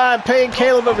the spine, paying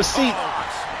Caleb a receipt.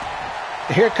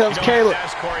 Here comes Caleb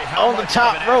on the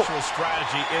top rope,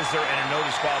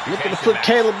 looking to put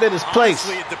Caleb in his place.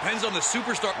 Honestly, it depends on the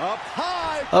superstar. Up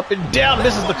high. Up and down,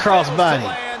 misses the crossbody.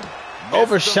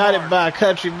 Overshot it by a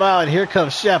country mile, and here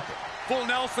comes Shepard. Full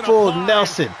Nelson. Full applied.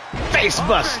 Nelson, face Up and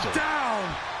buster.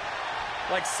 down.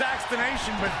 Like Saxton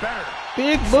Nation, but better.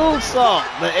 Big moonsault.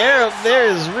 The air up there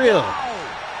is real. Wow.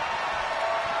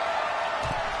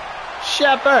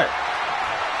 Shepard,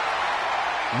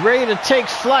 ready to take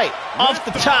flight off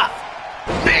the top.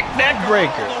 Big neck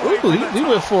breaker. Ooh, he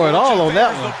went for it all on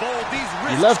that one.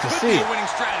 You love to see it.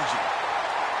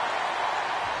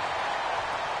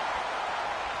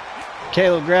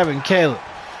 Caleb grabbing Caleb.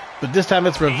 But this time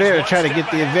it's Rivera trying to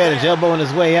get the advantage. Elbowing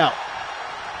his way out.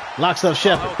 Locks up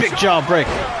Shepard. Big jawbreaker.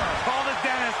 Called it,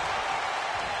 Dennis.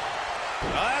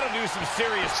 Well, that'll do some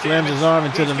serious Slams his damage. arm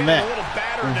into He's the getting mat. a little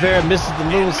battered Rivera now. misses the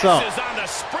And moonsault. misses on the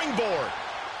springboard.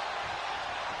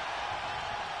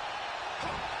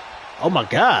 Oh my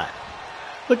God.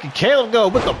 Look at Caleb go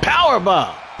with the power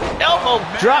bomb. Elbow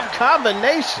drop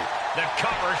combination. The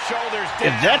cover, shoulders If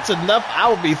down. that's enough, I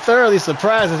would be thoroughly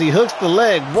surprised as he hooks the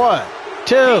leg. 1,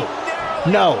 2. Narrowly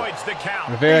No. avoids the count.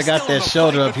 Rivera He's got still in that the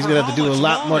shoulder fight, up. but He's for gonna have to do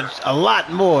how much a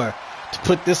lot more to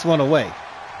put this one away.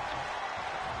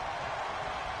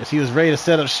 As he was ready to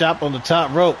set up shop on the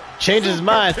top rope, changes his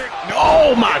mind.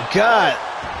 Oh my God!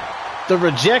 The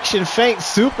rejection feint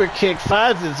super kick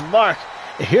finds its mark.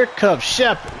 And here comes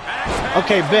Shepard.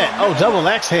 Okay, bet. Oh, double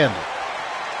axe handle.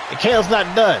 And Caleb's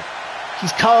not done.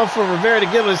 He's calling for Rivera to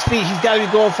get on his feet. He's got to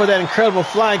be going for that incredible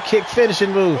flying kick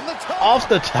finishing move. Off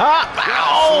the top.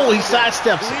 Oh, he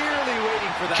sidesteps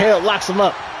it. Caleb locks him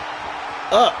up.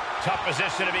 Up.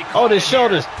 On his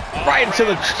shoulders. Right into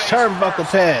the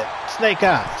turnbuckle pad. Snake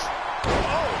eyes.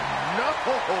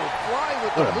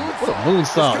 What a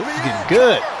moonsault. This is getting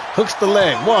good. Hooks the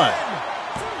leg. 1,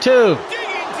 2.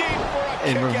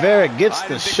 And Rivera gets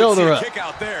the shoulder up.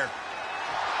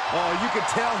 Oh, you can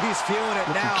tell he's feeling it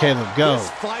now. Caleb go. This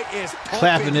fight is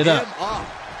clapping it up.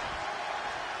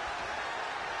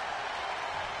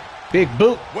 Big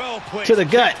boot to the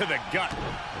gut.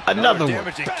 Another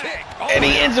one. And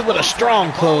he ends it with a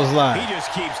strong clothesline. He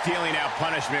just keeps dealing out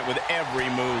punishment with every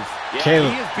move.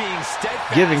 Caleb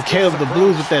giving Caleb the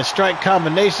blues with that strike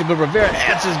combination, but Rivera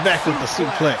answers back with the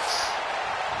suplex.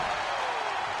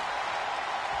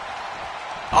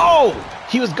 Oh,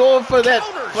 he was going for that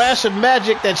flash of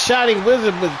magic, that shining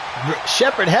wizard, but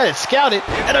Shepard had it scouted,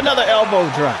 and another elbow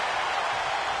drop.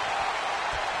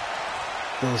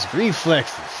 Those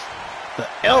reflexes, the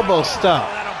elbow stomp.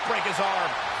 That'll break his arm.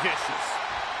 Vicious.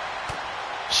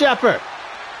 Shepard.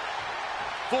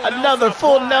 Another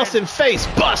full Nelson face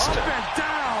buster.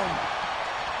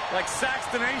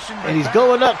 And he's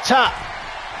going up top.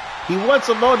 He wants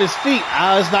him on his feet.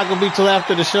 It's not going to be till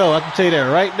after the show. I can tell you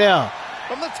that right now.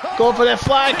 Going for that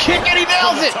flying kick, and he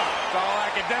nails it.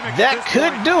 That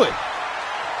could do it.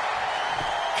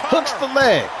 Hooks the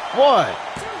leg. 1,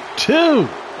 2.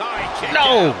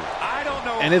 No.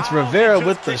 And it's Rivera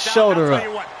with the shoulder up.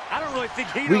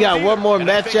 We got one more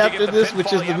match after this,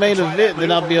 which is the main event.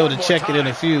 Then I'll be able to check it in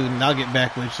a few, and I'll get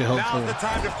back with you, hopefully.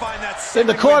 In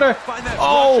the corner.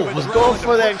 Oh, was going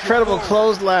for that incredible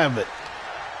clothesline, but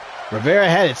Rivera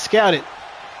had it scouted.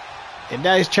 And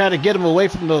now he's trying to get him away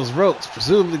from those ropes,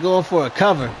 presumably going for a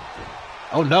cover.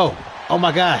 Oh, no. Oh,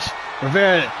 my gosh.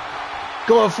 Rivera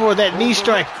going for that knee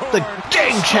strike. The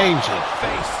game changer.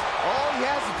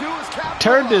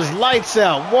 Turned his lights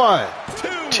out. 1,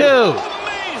 2.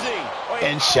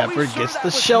 And Shepard gets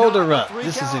the shoulder up.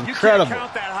 This is incredible.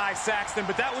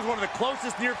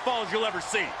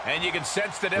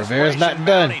 Rivera's not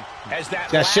done. He's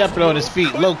got Shepard on his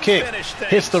feet. Low kick.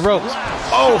 Hits the ropes.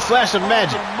 Oh, flash of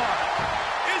magic.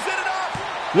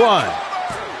 1,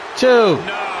 2.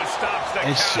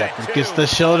 And Shepard gets the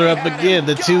shoulder up again.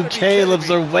 The two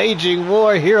Calebs are waging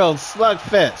war here on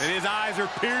Slugfest.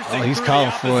 Oh, he's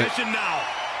calling for it.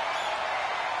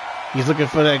 He's looking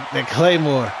for that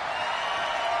Claymore.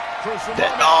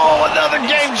 Another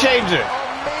game changer.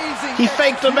 He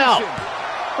faked him out.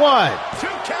 1,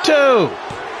 2,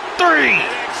 3.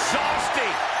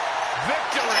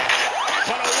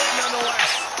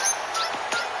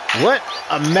 What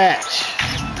a match.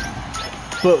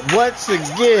 But once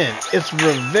again, it's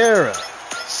Rivera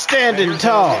standing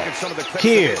tall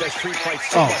here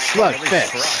on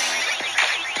Slugfest.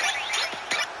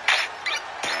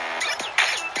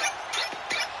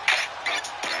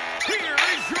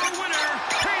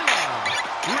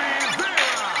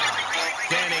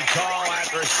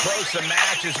 Close a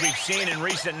match as we've seen in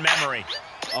recent memory.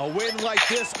 A win like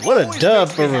this. What a dub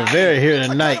for Rivera here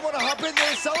tonight. I want to hop in there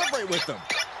and celebrate with them.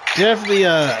 Definitely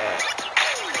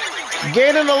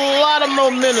gaining a lot of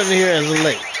momentum here as of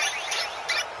late.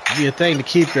 Be a thing to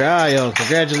keep your eye on.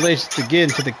 Congratulations again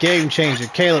to the game changer,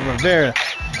 Caleb Rivera,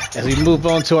 as we move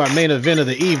on to our main event of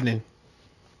the evening.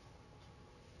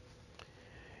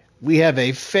 We have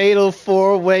a fatal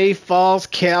 4-way falls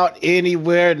count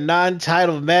anywhere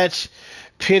non-title match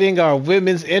pitting our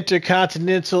women's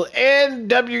intercontinental and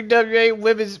WWA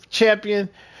women's champion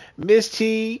Miss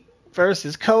T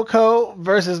versus Coco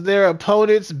versus their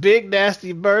opponents Big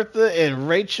Nasty Bertha and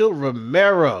Rachel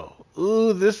Romero.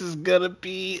 Ooh, this is gonna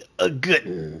be a good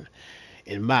one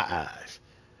in my eyes.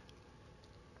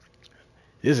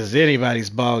 This is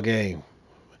anybody's ball game.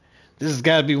 This has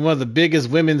got to be one of the biggest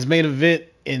women's main event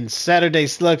in Saturday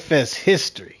Slugfest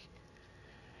history.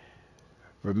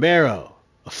 Romero,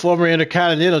 a former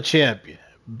Intercontinental champion.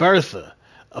 Bertha,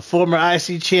 a former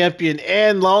IC champion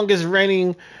and longest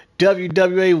reigning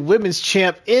WWA women's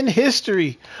champ in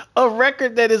history. A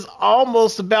record that is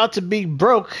almost about to be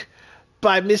broke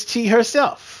by Miss T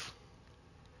herself.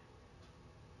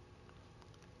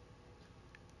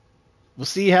 We'll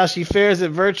see how she fares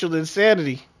at Virtual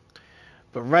Insanity.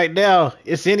 But right now,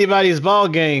 it's anybody's ball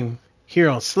game here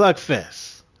on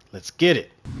Slugfest. Let's get it.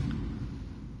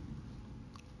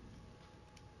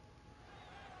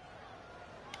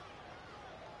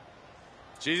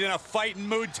 She's in a fighting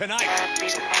mood tonight.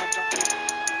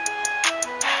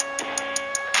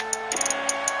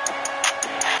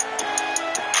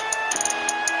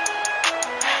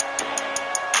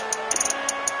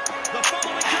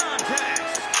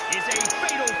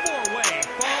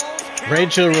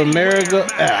 Rachel Romero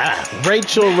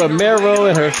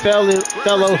and her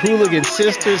fellow hooligan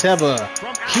sisters have a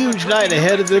huge night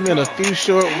ahead of them in a few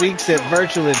short weeks at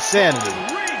Virtual Insanity.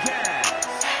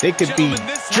 They could be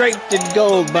draped in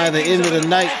gold by the end of the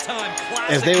night,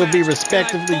 as they will be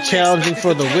respectively challenging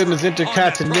for the Women's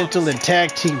Intercontinental and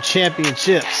Tag Team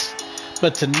Championships.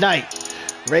 But tonight,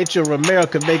 Rachel Romero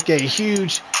could make a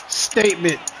huge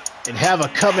statement and have a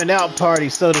coming out party,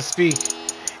 so to speak,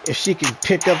 if she can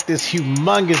pick up this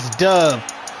humongous dub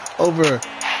over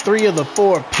 3 of the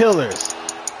 4 pillars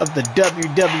of the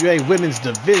WWA Women's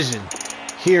Division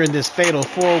here in this fatal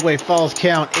 4-way Falls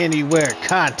Count Anywhere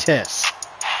contest.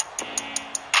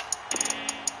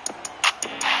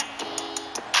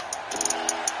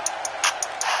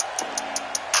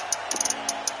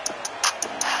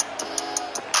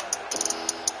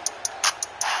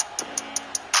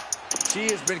 She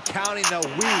has been counting the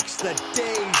weeks, the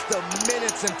days, the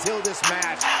minutes until this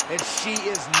match, and she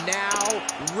is now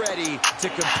ready to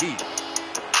compete.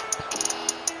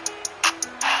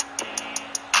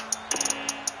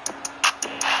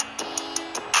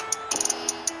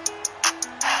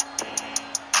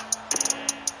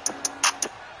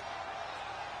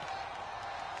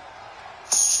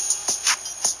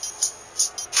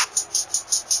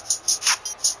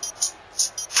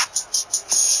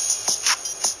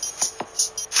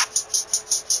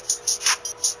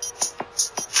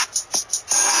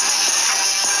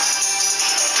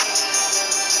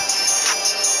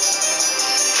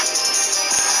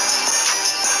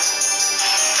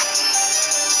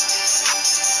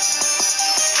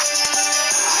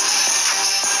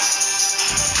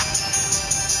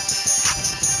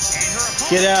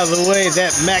 Get out of the way,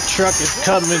 that Mack truck is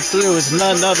coming through. It's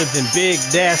none other than Big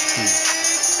Nasty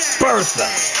Bertha.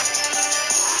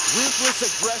 Ruthless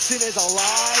aggression is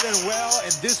alive and well,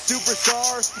 and this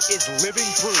superstar is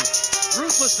living proof.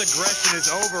 Ruthless aggression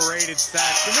is overrated,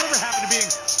 Stacks. But whatever happened to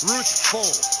being ruthful?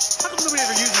 How come nobody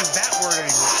ever uses that word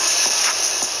anymore?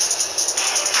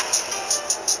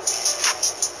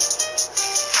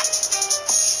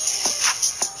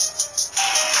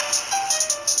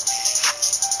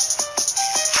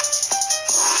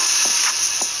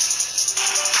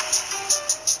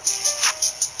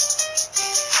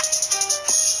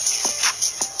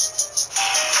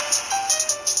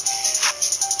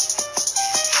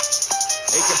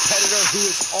 Who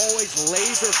is always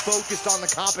laser focused on the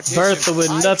competition. Bertha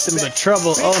with nothing but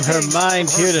trouble on her mind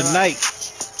here tonight.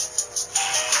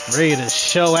 Ready to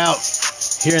show out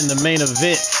here in the main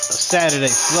event of Saturday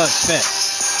Slugfest.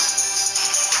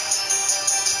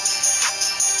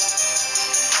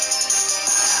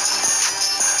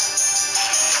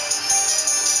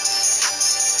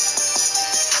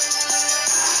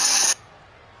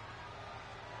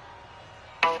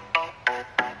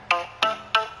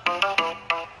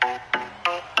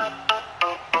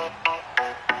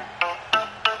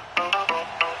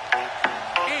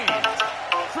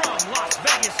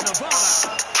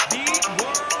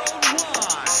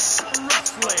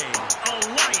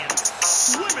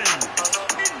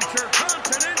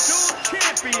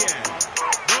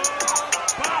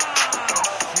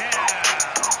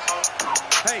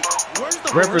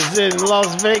 Representing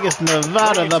Las Vegas,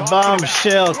 Nevada, the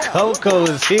bombshell Coco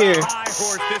is here.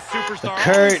 The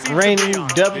current reigning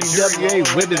WWA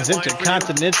Women's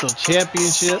Intercontinental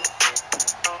Championship.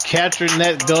 Capturing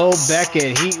that gold back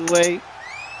at Heatwave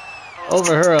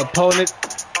over her opponent,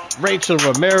 Rachel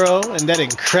Romero, in that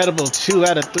incredible 2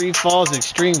 out of 3 falls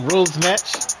Extreme Rules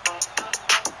match.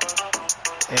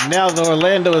 And now the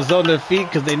Orlando is on their feet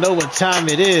because they know what time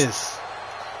it is.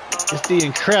 It's the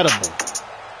incredible,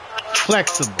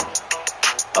 flexible,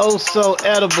 oh so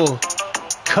edible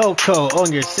Coco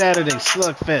on your Saturday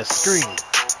Slugfest screen.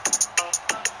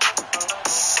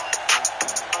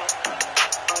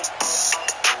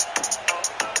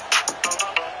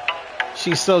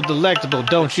 She's so delectable,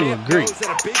 don't you agree? That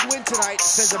a big win tonight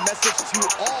sends a message to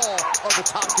all of the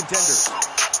top contenders.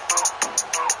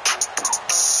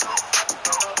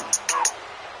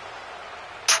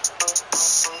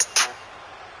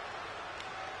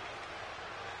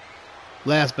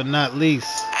 Last but not least,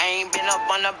 I ain't been up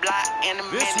on the block in a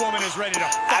minute. This woman is ready to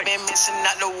fight. I've been missing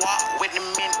out the walk with a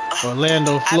minute.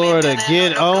 Orlando, Florida,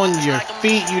 get on your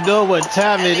feet. You know what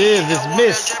time it is. It's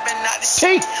Miss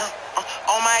T.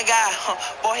 Oh my God,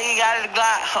 boy, he got it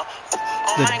glide.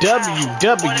 The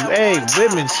WWA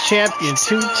Women's Champion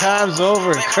 2 times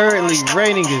over, currently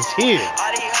reigning, is here.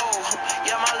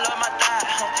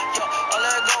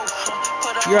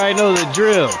 You already know the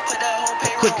drill. The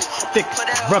quickest, thickest,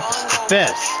 roughest, the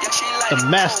best. The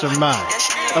mastermind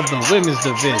of the women's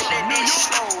division.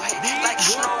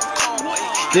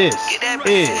 This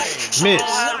is Miss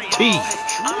T.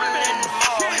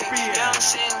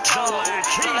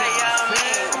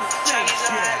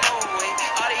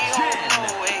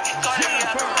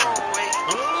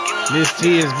 Miss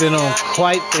T has been on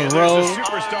quite the road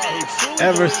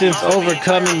ever since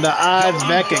overcoming the odds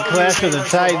back at Clash of the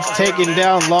Titans, taking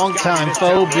down longtime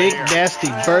foe Big Nasty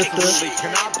Bertha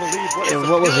in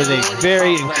what was a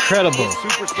very incredible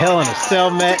Hell in a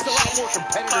Cell match.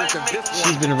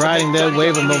 She's been riding that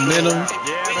wave of momentum,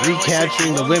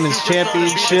 recapturing the women's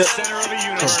championship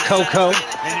from Coco,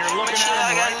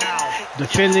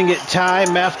 defending it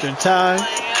time after time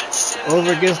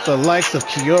over against the likes of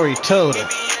Kiori Toda,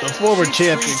 the former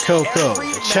champion Coco,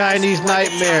 the Chinese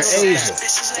Nightmare Asia,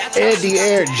 Andy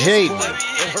Air Jaden.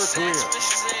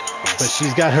 But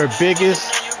she's got her biggest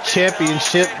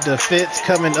championship defense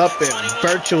coming up at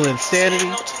Virtual Insanity,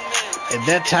 and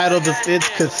that title defense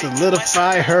could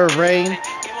solidify her reign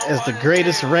as the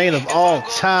greatest reign of all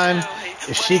time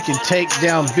if she can take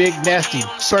down Big Nasty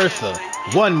Bertha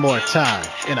one more time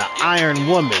in an Iron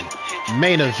Woman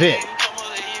main event.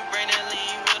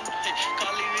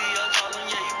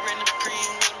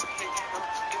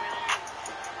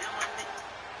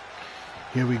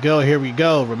 Here we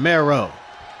go. Romero,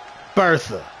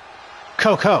 Bertha,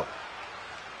 Coco,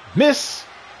 Miss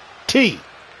T.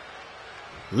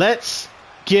 Let's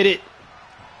get it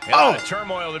on.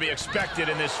 Turmoil to be expected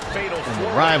in this fatal and the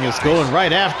rivals going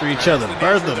right after each other.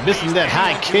 Bertha missing that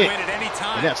high kick.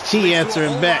 And that's T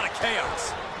answering back.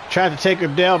 Tried to take her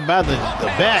down by the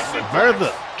back, but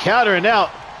Bertha countering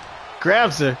out,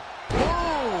 grabs her,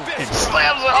 and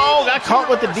slams her. Oh, got caught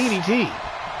with the DDT.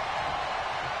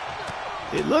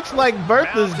 It looks like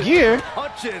Bertha's gear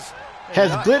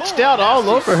has glitched out all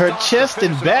over her chest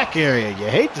and back area. You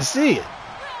hate to see it.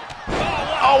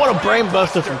 Oh, what a brain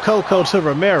buster from Coco to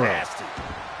Romero.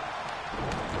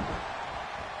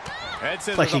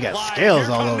 It's like she got scales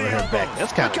all over her back.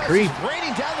 That's kind of creepy.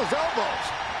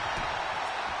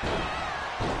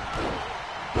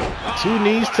 Two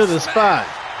knees to the spine.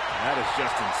 That is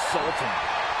just insulting.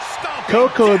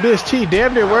 Coco and Miss T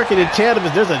damn near working in tandem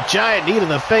as there's a giant knee to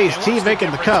the face. T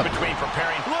making the cover.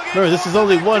 Remember, this is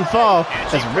only one fall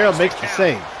as Romero makes the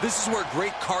save. This is where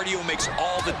great cardio makes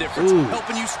all the difference,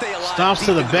 helping you stay alive. Stomps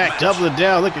to the back, doubling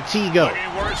down. Look at T go.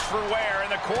 And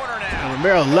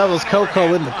Romero levels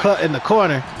Coco in the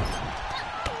corner.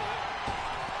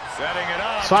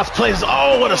 Swaps plays.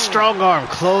 Oh, what a strong arm.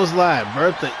 Clothesline.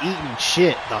 Bertha eating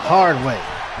shit the hard way.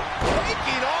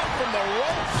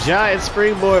 Giant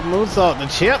springboard moonsault. The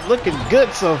champ looking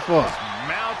good so far.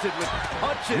 Mounted with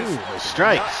punches. Ooh,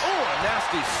 strikes.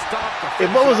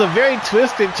 In what was a very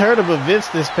twisted turn of events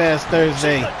this past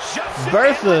Thursday,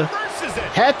 Bertha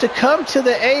had to come to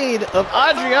the aid of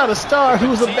Adriana Starr, who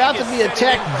was about to be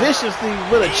attacked viciously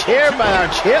with a chair by our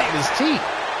champ, Miss T.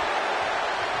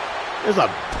 There's a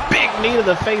big knee to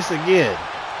the face again.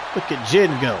 Look at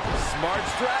Jen go.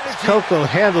 Coco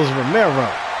handles Romero.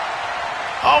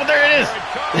 Oh, there it is.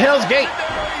 The Hell's Gate.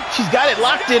 She's got it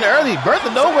locked in early.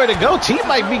 Bertha nowhere to go. T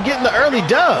might be getting the early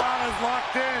dub.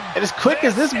 And as quick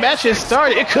as this match has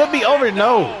started, it could be over.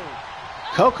 No.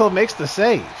 Coco makes the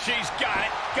save. She's got it.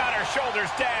 Got her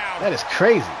shoulders down. That is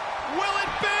crazy. Will it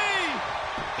be?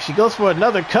 She goes for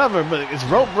another cover, but it's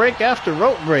rope break after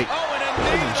rope break.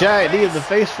 There's a giant knee in the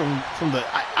face from the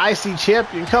IC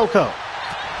champion Coco.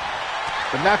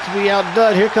 But not to be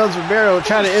outdone, here comes Romero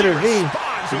trying to intervene.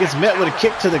 He gets met with a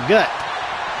kick to the gut.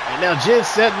 And now Jen's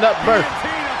setting up Bertha.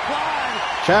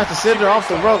 Tries to send her off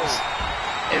the ropes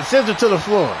and sends her to the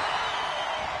floor.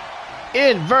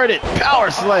 Inverted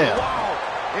power slam.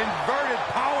 Inverted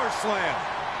power slam.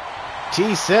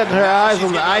 T setting her eyes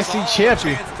on the IC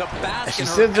champion as she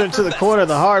sends her to the corner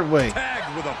the hard way.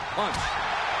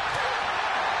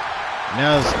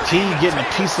 Now it's T getting a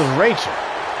piece of Rachel.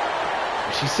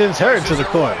 She sends her into the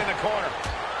corner.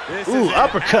 Ooh,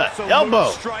 uppercut,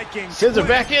 elbow. Sends her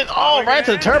back in. Oh, right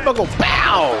to the turnbuckle.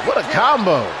 Pow! What a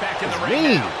combo. It's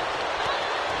mean.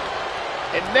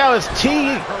 And now it's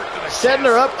T setting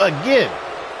her up again.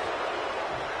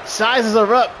 Sizes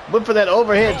her up. Went for that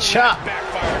overhead chop.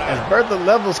 As Bertha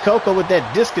levels Coco with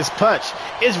that discus punch.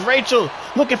 It's Rachel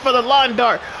looking for the lawn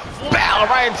dart. Bow!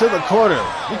 Right into the corner.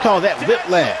 We call that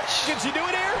whiplash. Can she do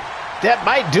it here? That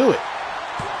might do it.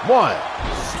 1,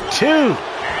 2.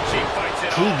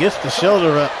 He gets the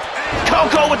shoulder up.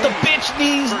 Coco with the bitch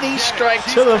knees, knee strike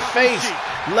to the face.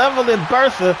 Leveling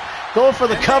Bertha, going for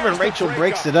the cover, and Rachel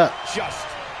breaks it up.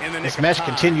 This match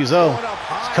continues on.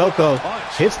 Coco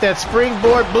hits that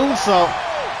springboard moonsault,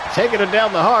 taking her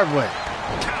down the hard way.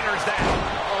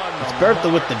 It's Bertha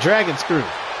with the dragon screw,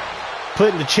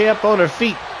 putting the champ on her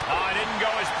feet.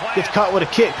 Gets caught with a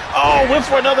kick. Oh, went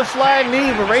for another flying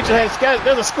knee, but Rachel had scattered.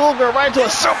 There's a schoolgirl right to a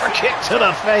super kick to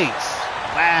the face.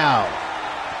 Wow.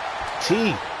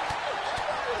 T.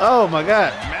 Oh, my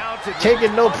God.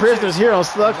 Taking no prisoners here on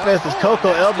Slugfest as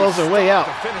Coco elbows her way out.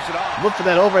 Look for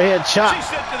that overhead chop.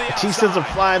 T sends her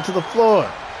flying to the floor.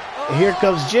 And here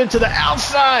comes Jen to the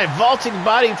outside. Vaulting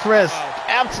body press.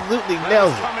 Absolutely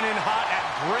nails it.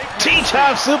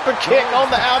 T-top super kick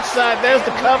on the outside. There's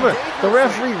the cover. The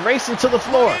referee racing to the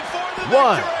floor.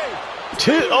 1,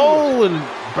 2. Oh, and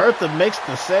Bertha makes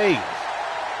the save.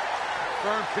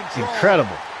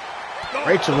 Incredible.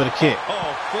 Rachel with a kick.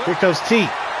 Here comes T.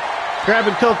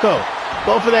 Grabbing Coco.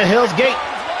 Going for that Hell's Gate.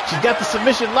 She's got the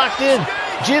submission locked in.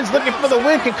 Jen's looking for the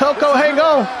win. Can Coco hang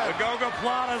on?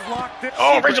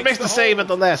 Oh, Rachel makes the save at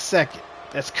the last second.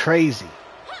 That's crazy.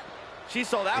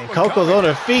 And Coco's on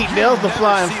her feet. Nails the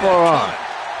flying forearm.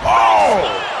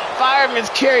 Oh! Fireman's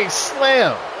carry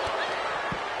slam.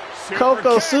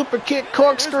 Coco super kick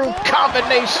corkscrew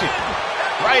combination.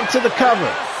 Right into the cover.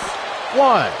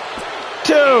 1,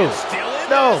 2.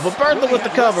 No, but Bertha with the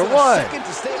cover. 1,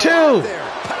 2.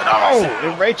 Oh,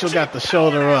 and Rachel got the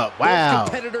shoulder up. Wow.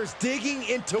 This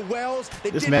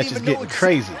match is getting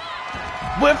crazy.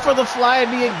 Went for the flying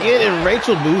knee again, and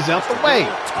Rachel moves out the way.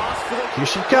 Here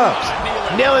she comes.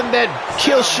 Nailing that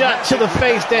kill shot to the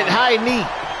face, that high knee.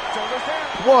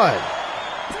 1,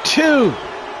 2,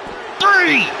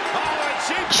 3.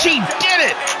 She did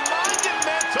it.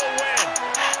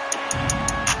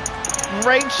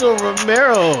 Rachel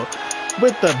Romero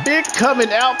with the big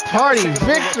coming out party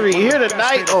victory here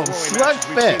tonight on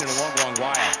Slugfest.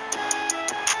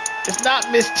 It's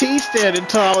not Miss T standing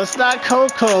tall. It's not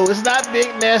Coco. It's not Big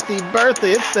Nasty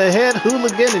Bertha. It's the head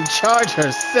hooligan in charge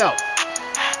herself,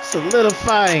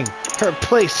 solidifying her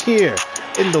place here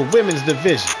in the women's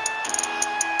division.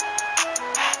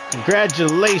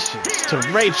 Congratulations to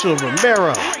Rachel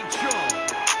Romero.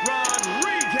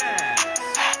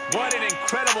 What an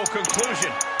incredible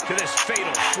conclusion to this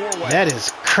fatal four-way. That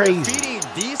is crazy. Defeating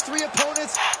these 3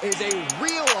 opponents is a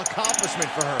real accomplishment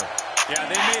for her. Yeah,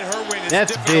 they made her win as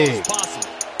That's difficult big. as possible.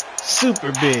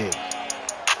 Super big.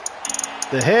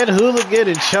 The head hooligan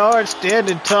in charge,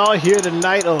 standing tall here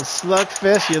tonight on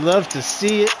Slugfest. You love to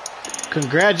see it.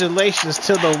 Congratulations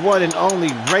to the one and only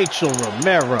Rachel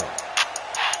Romero.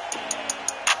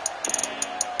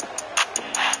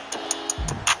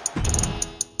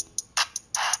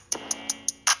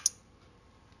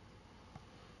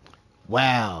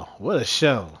 Wow, what a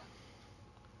show.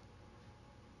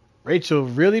 Rachel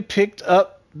really picked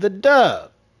up the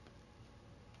dub.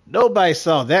 Nobody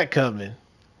saw that coming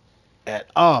at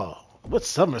all. What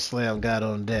SummerSlam got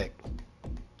on deck?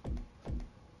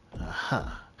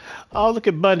 Oh, look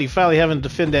at Bundy finally having to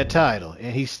defend that title,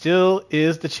 and he still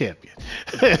is the champion.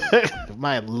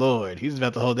 My Lord, he's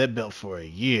about to hold that belt for a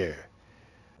year.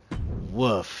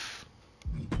 Woof.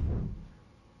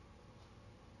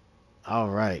 All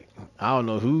right, I don't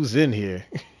know who's in here,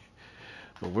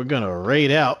 but we're gonna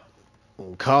raid out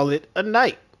and call it a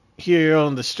night here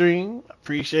on the stream.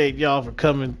 Appreciate y'all for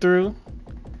coming through.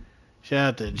 Shout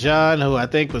out to John, who I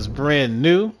think was brand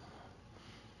new.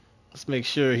 Let's make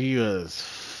sure he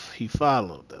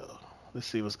followed though. Let's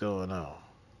see what's going on.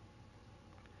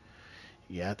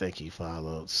 Yeah, I think he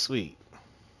followed. Sweet.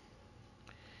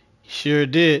 Sure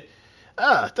did.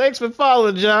 Thanks for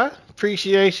following, John.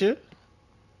 Appreciate you.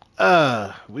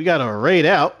 We got to raid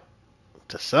out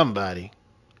to somebody.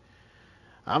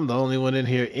 I'm the only one in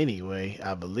here anyway,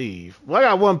 I believe. Well, I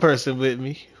got one person with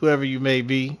me, whoever you may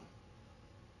be.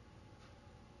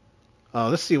 Oh,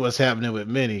 let's see what's happening with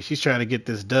Minnie. She's trying to get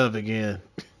this dub again.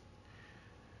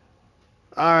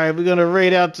 All right, we're going to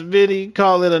raid out to Minnie,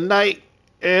 call it a night,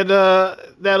 and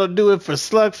that'll do it for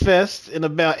Slugfest in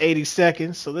about 80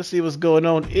 seconds. So let's see what's going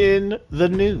on in the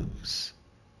news.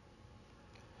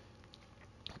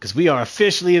 Because we are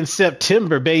officially in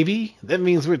September, baby. That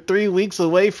means we're 3 weeks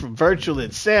away from virtual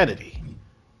insanity.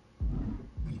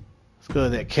 Let's go to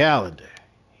that calendar.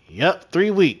 Yep, 3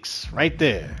 weeks right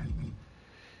there.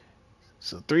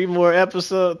 So 3 more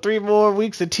episodes, 3 more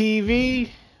weeks of TV.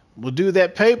 We'll do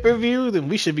that pay-per-view, then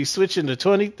we should be switching to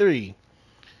 23.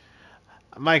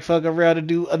 I might fuck around and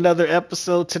do another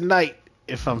episode tonight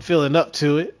if I'm feeling up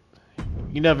to it.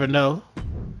 You never know.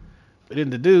 But in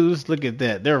the news, look at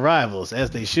that. They're rivals,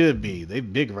 as they should be. They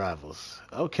big rivals.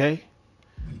 Okay.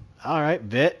 All right,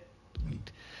 bet.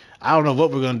 I don't know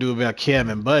what we're going to do about Cam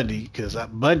and Bundy, because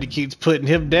Bundy keeps putting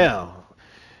him down.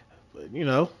 But, you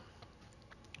know,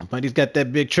 Bundy's got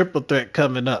that big triple threat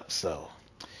coming up, so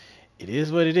it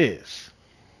is what it is.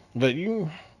 But we're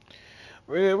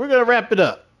going to wrap it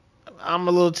up. I'm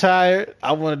a little tired.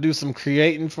 I want to do some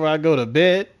creating before I go to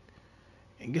bed.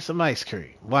 and get some ice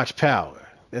cream. Watch Power.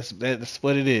 That's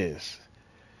what it is.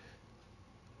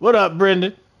 What up,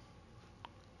 Brendan?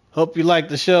 Hope you liked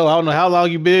the show. I don't know how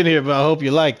long you've been here, but I hope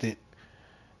you liked it.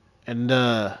 And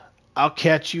I'll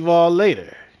catch you all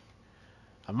later.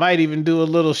 I might even do a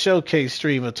little showcase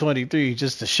stream of 23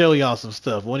 just to show y'all some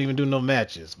stuff. Won't even do no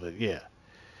matches, but yeah.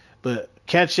 But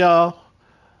catch y'all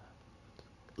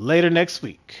later next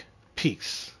week.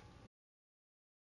 Peace.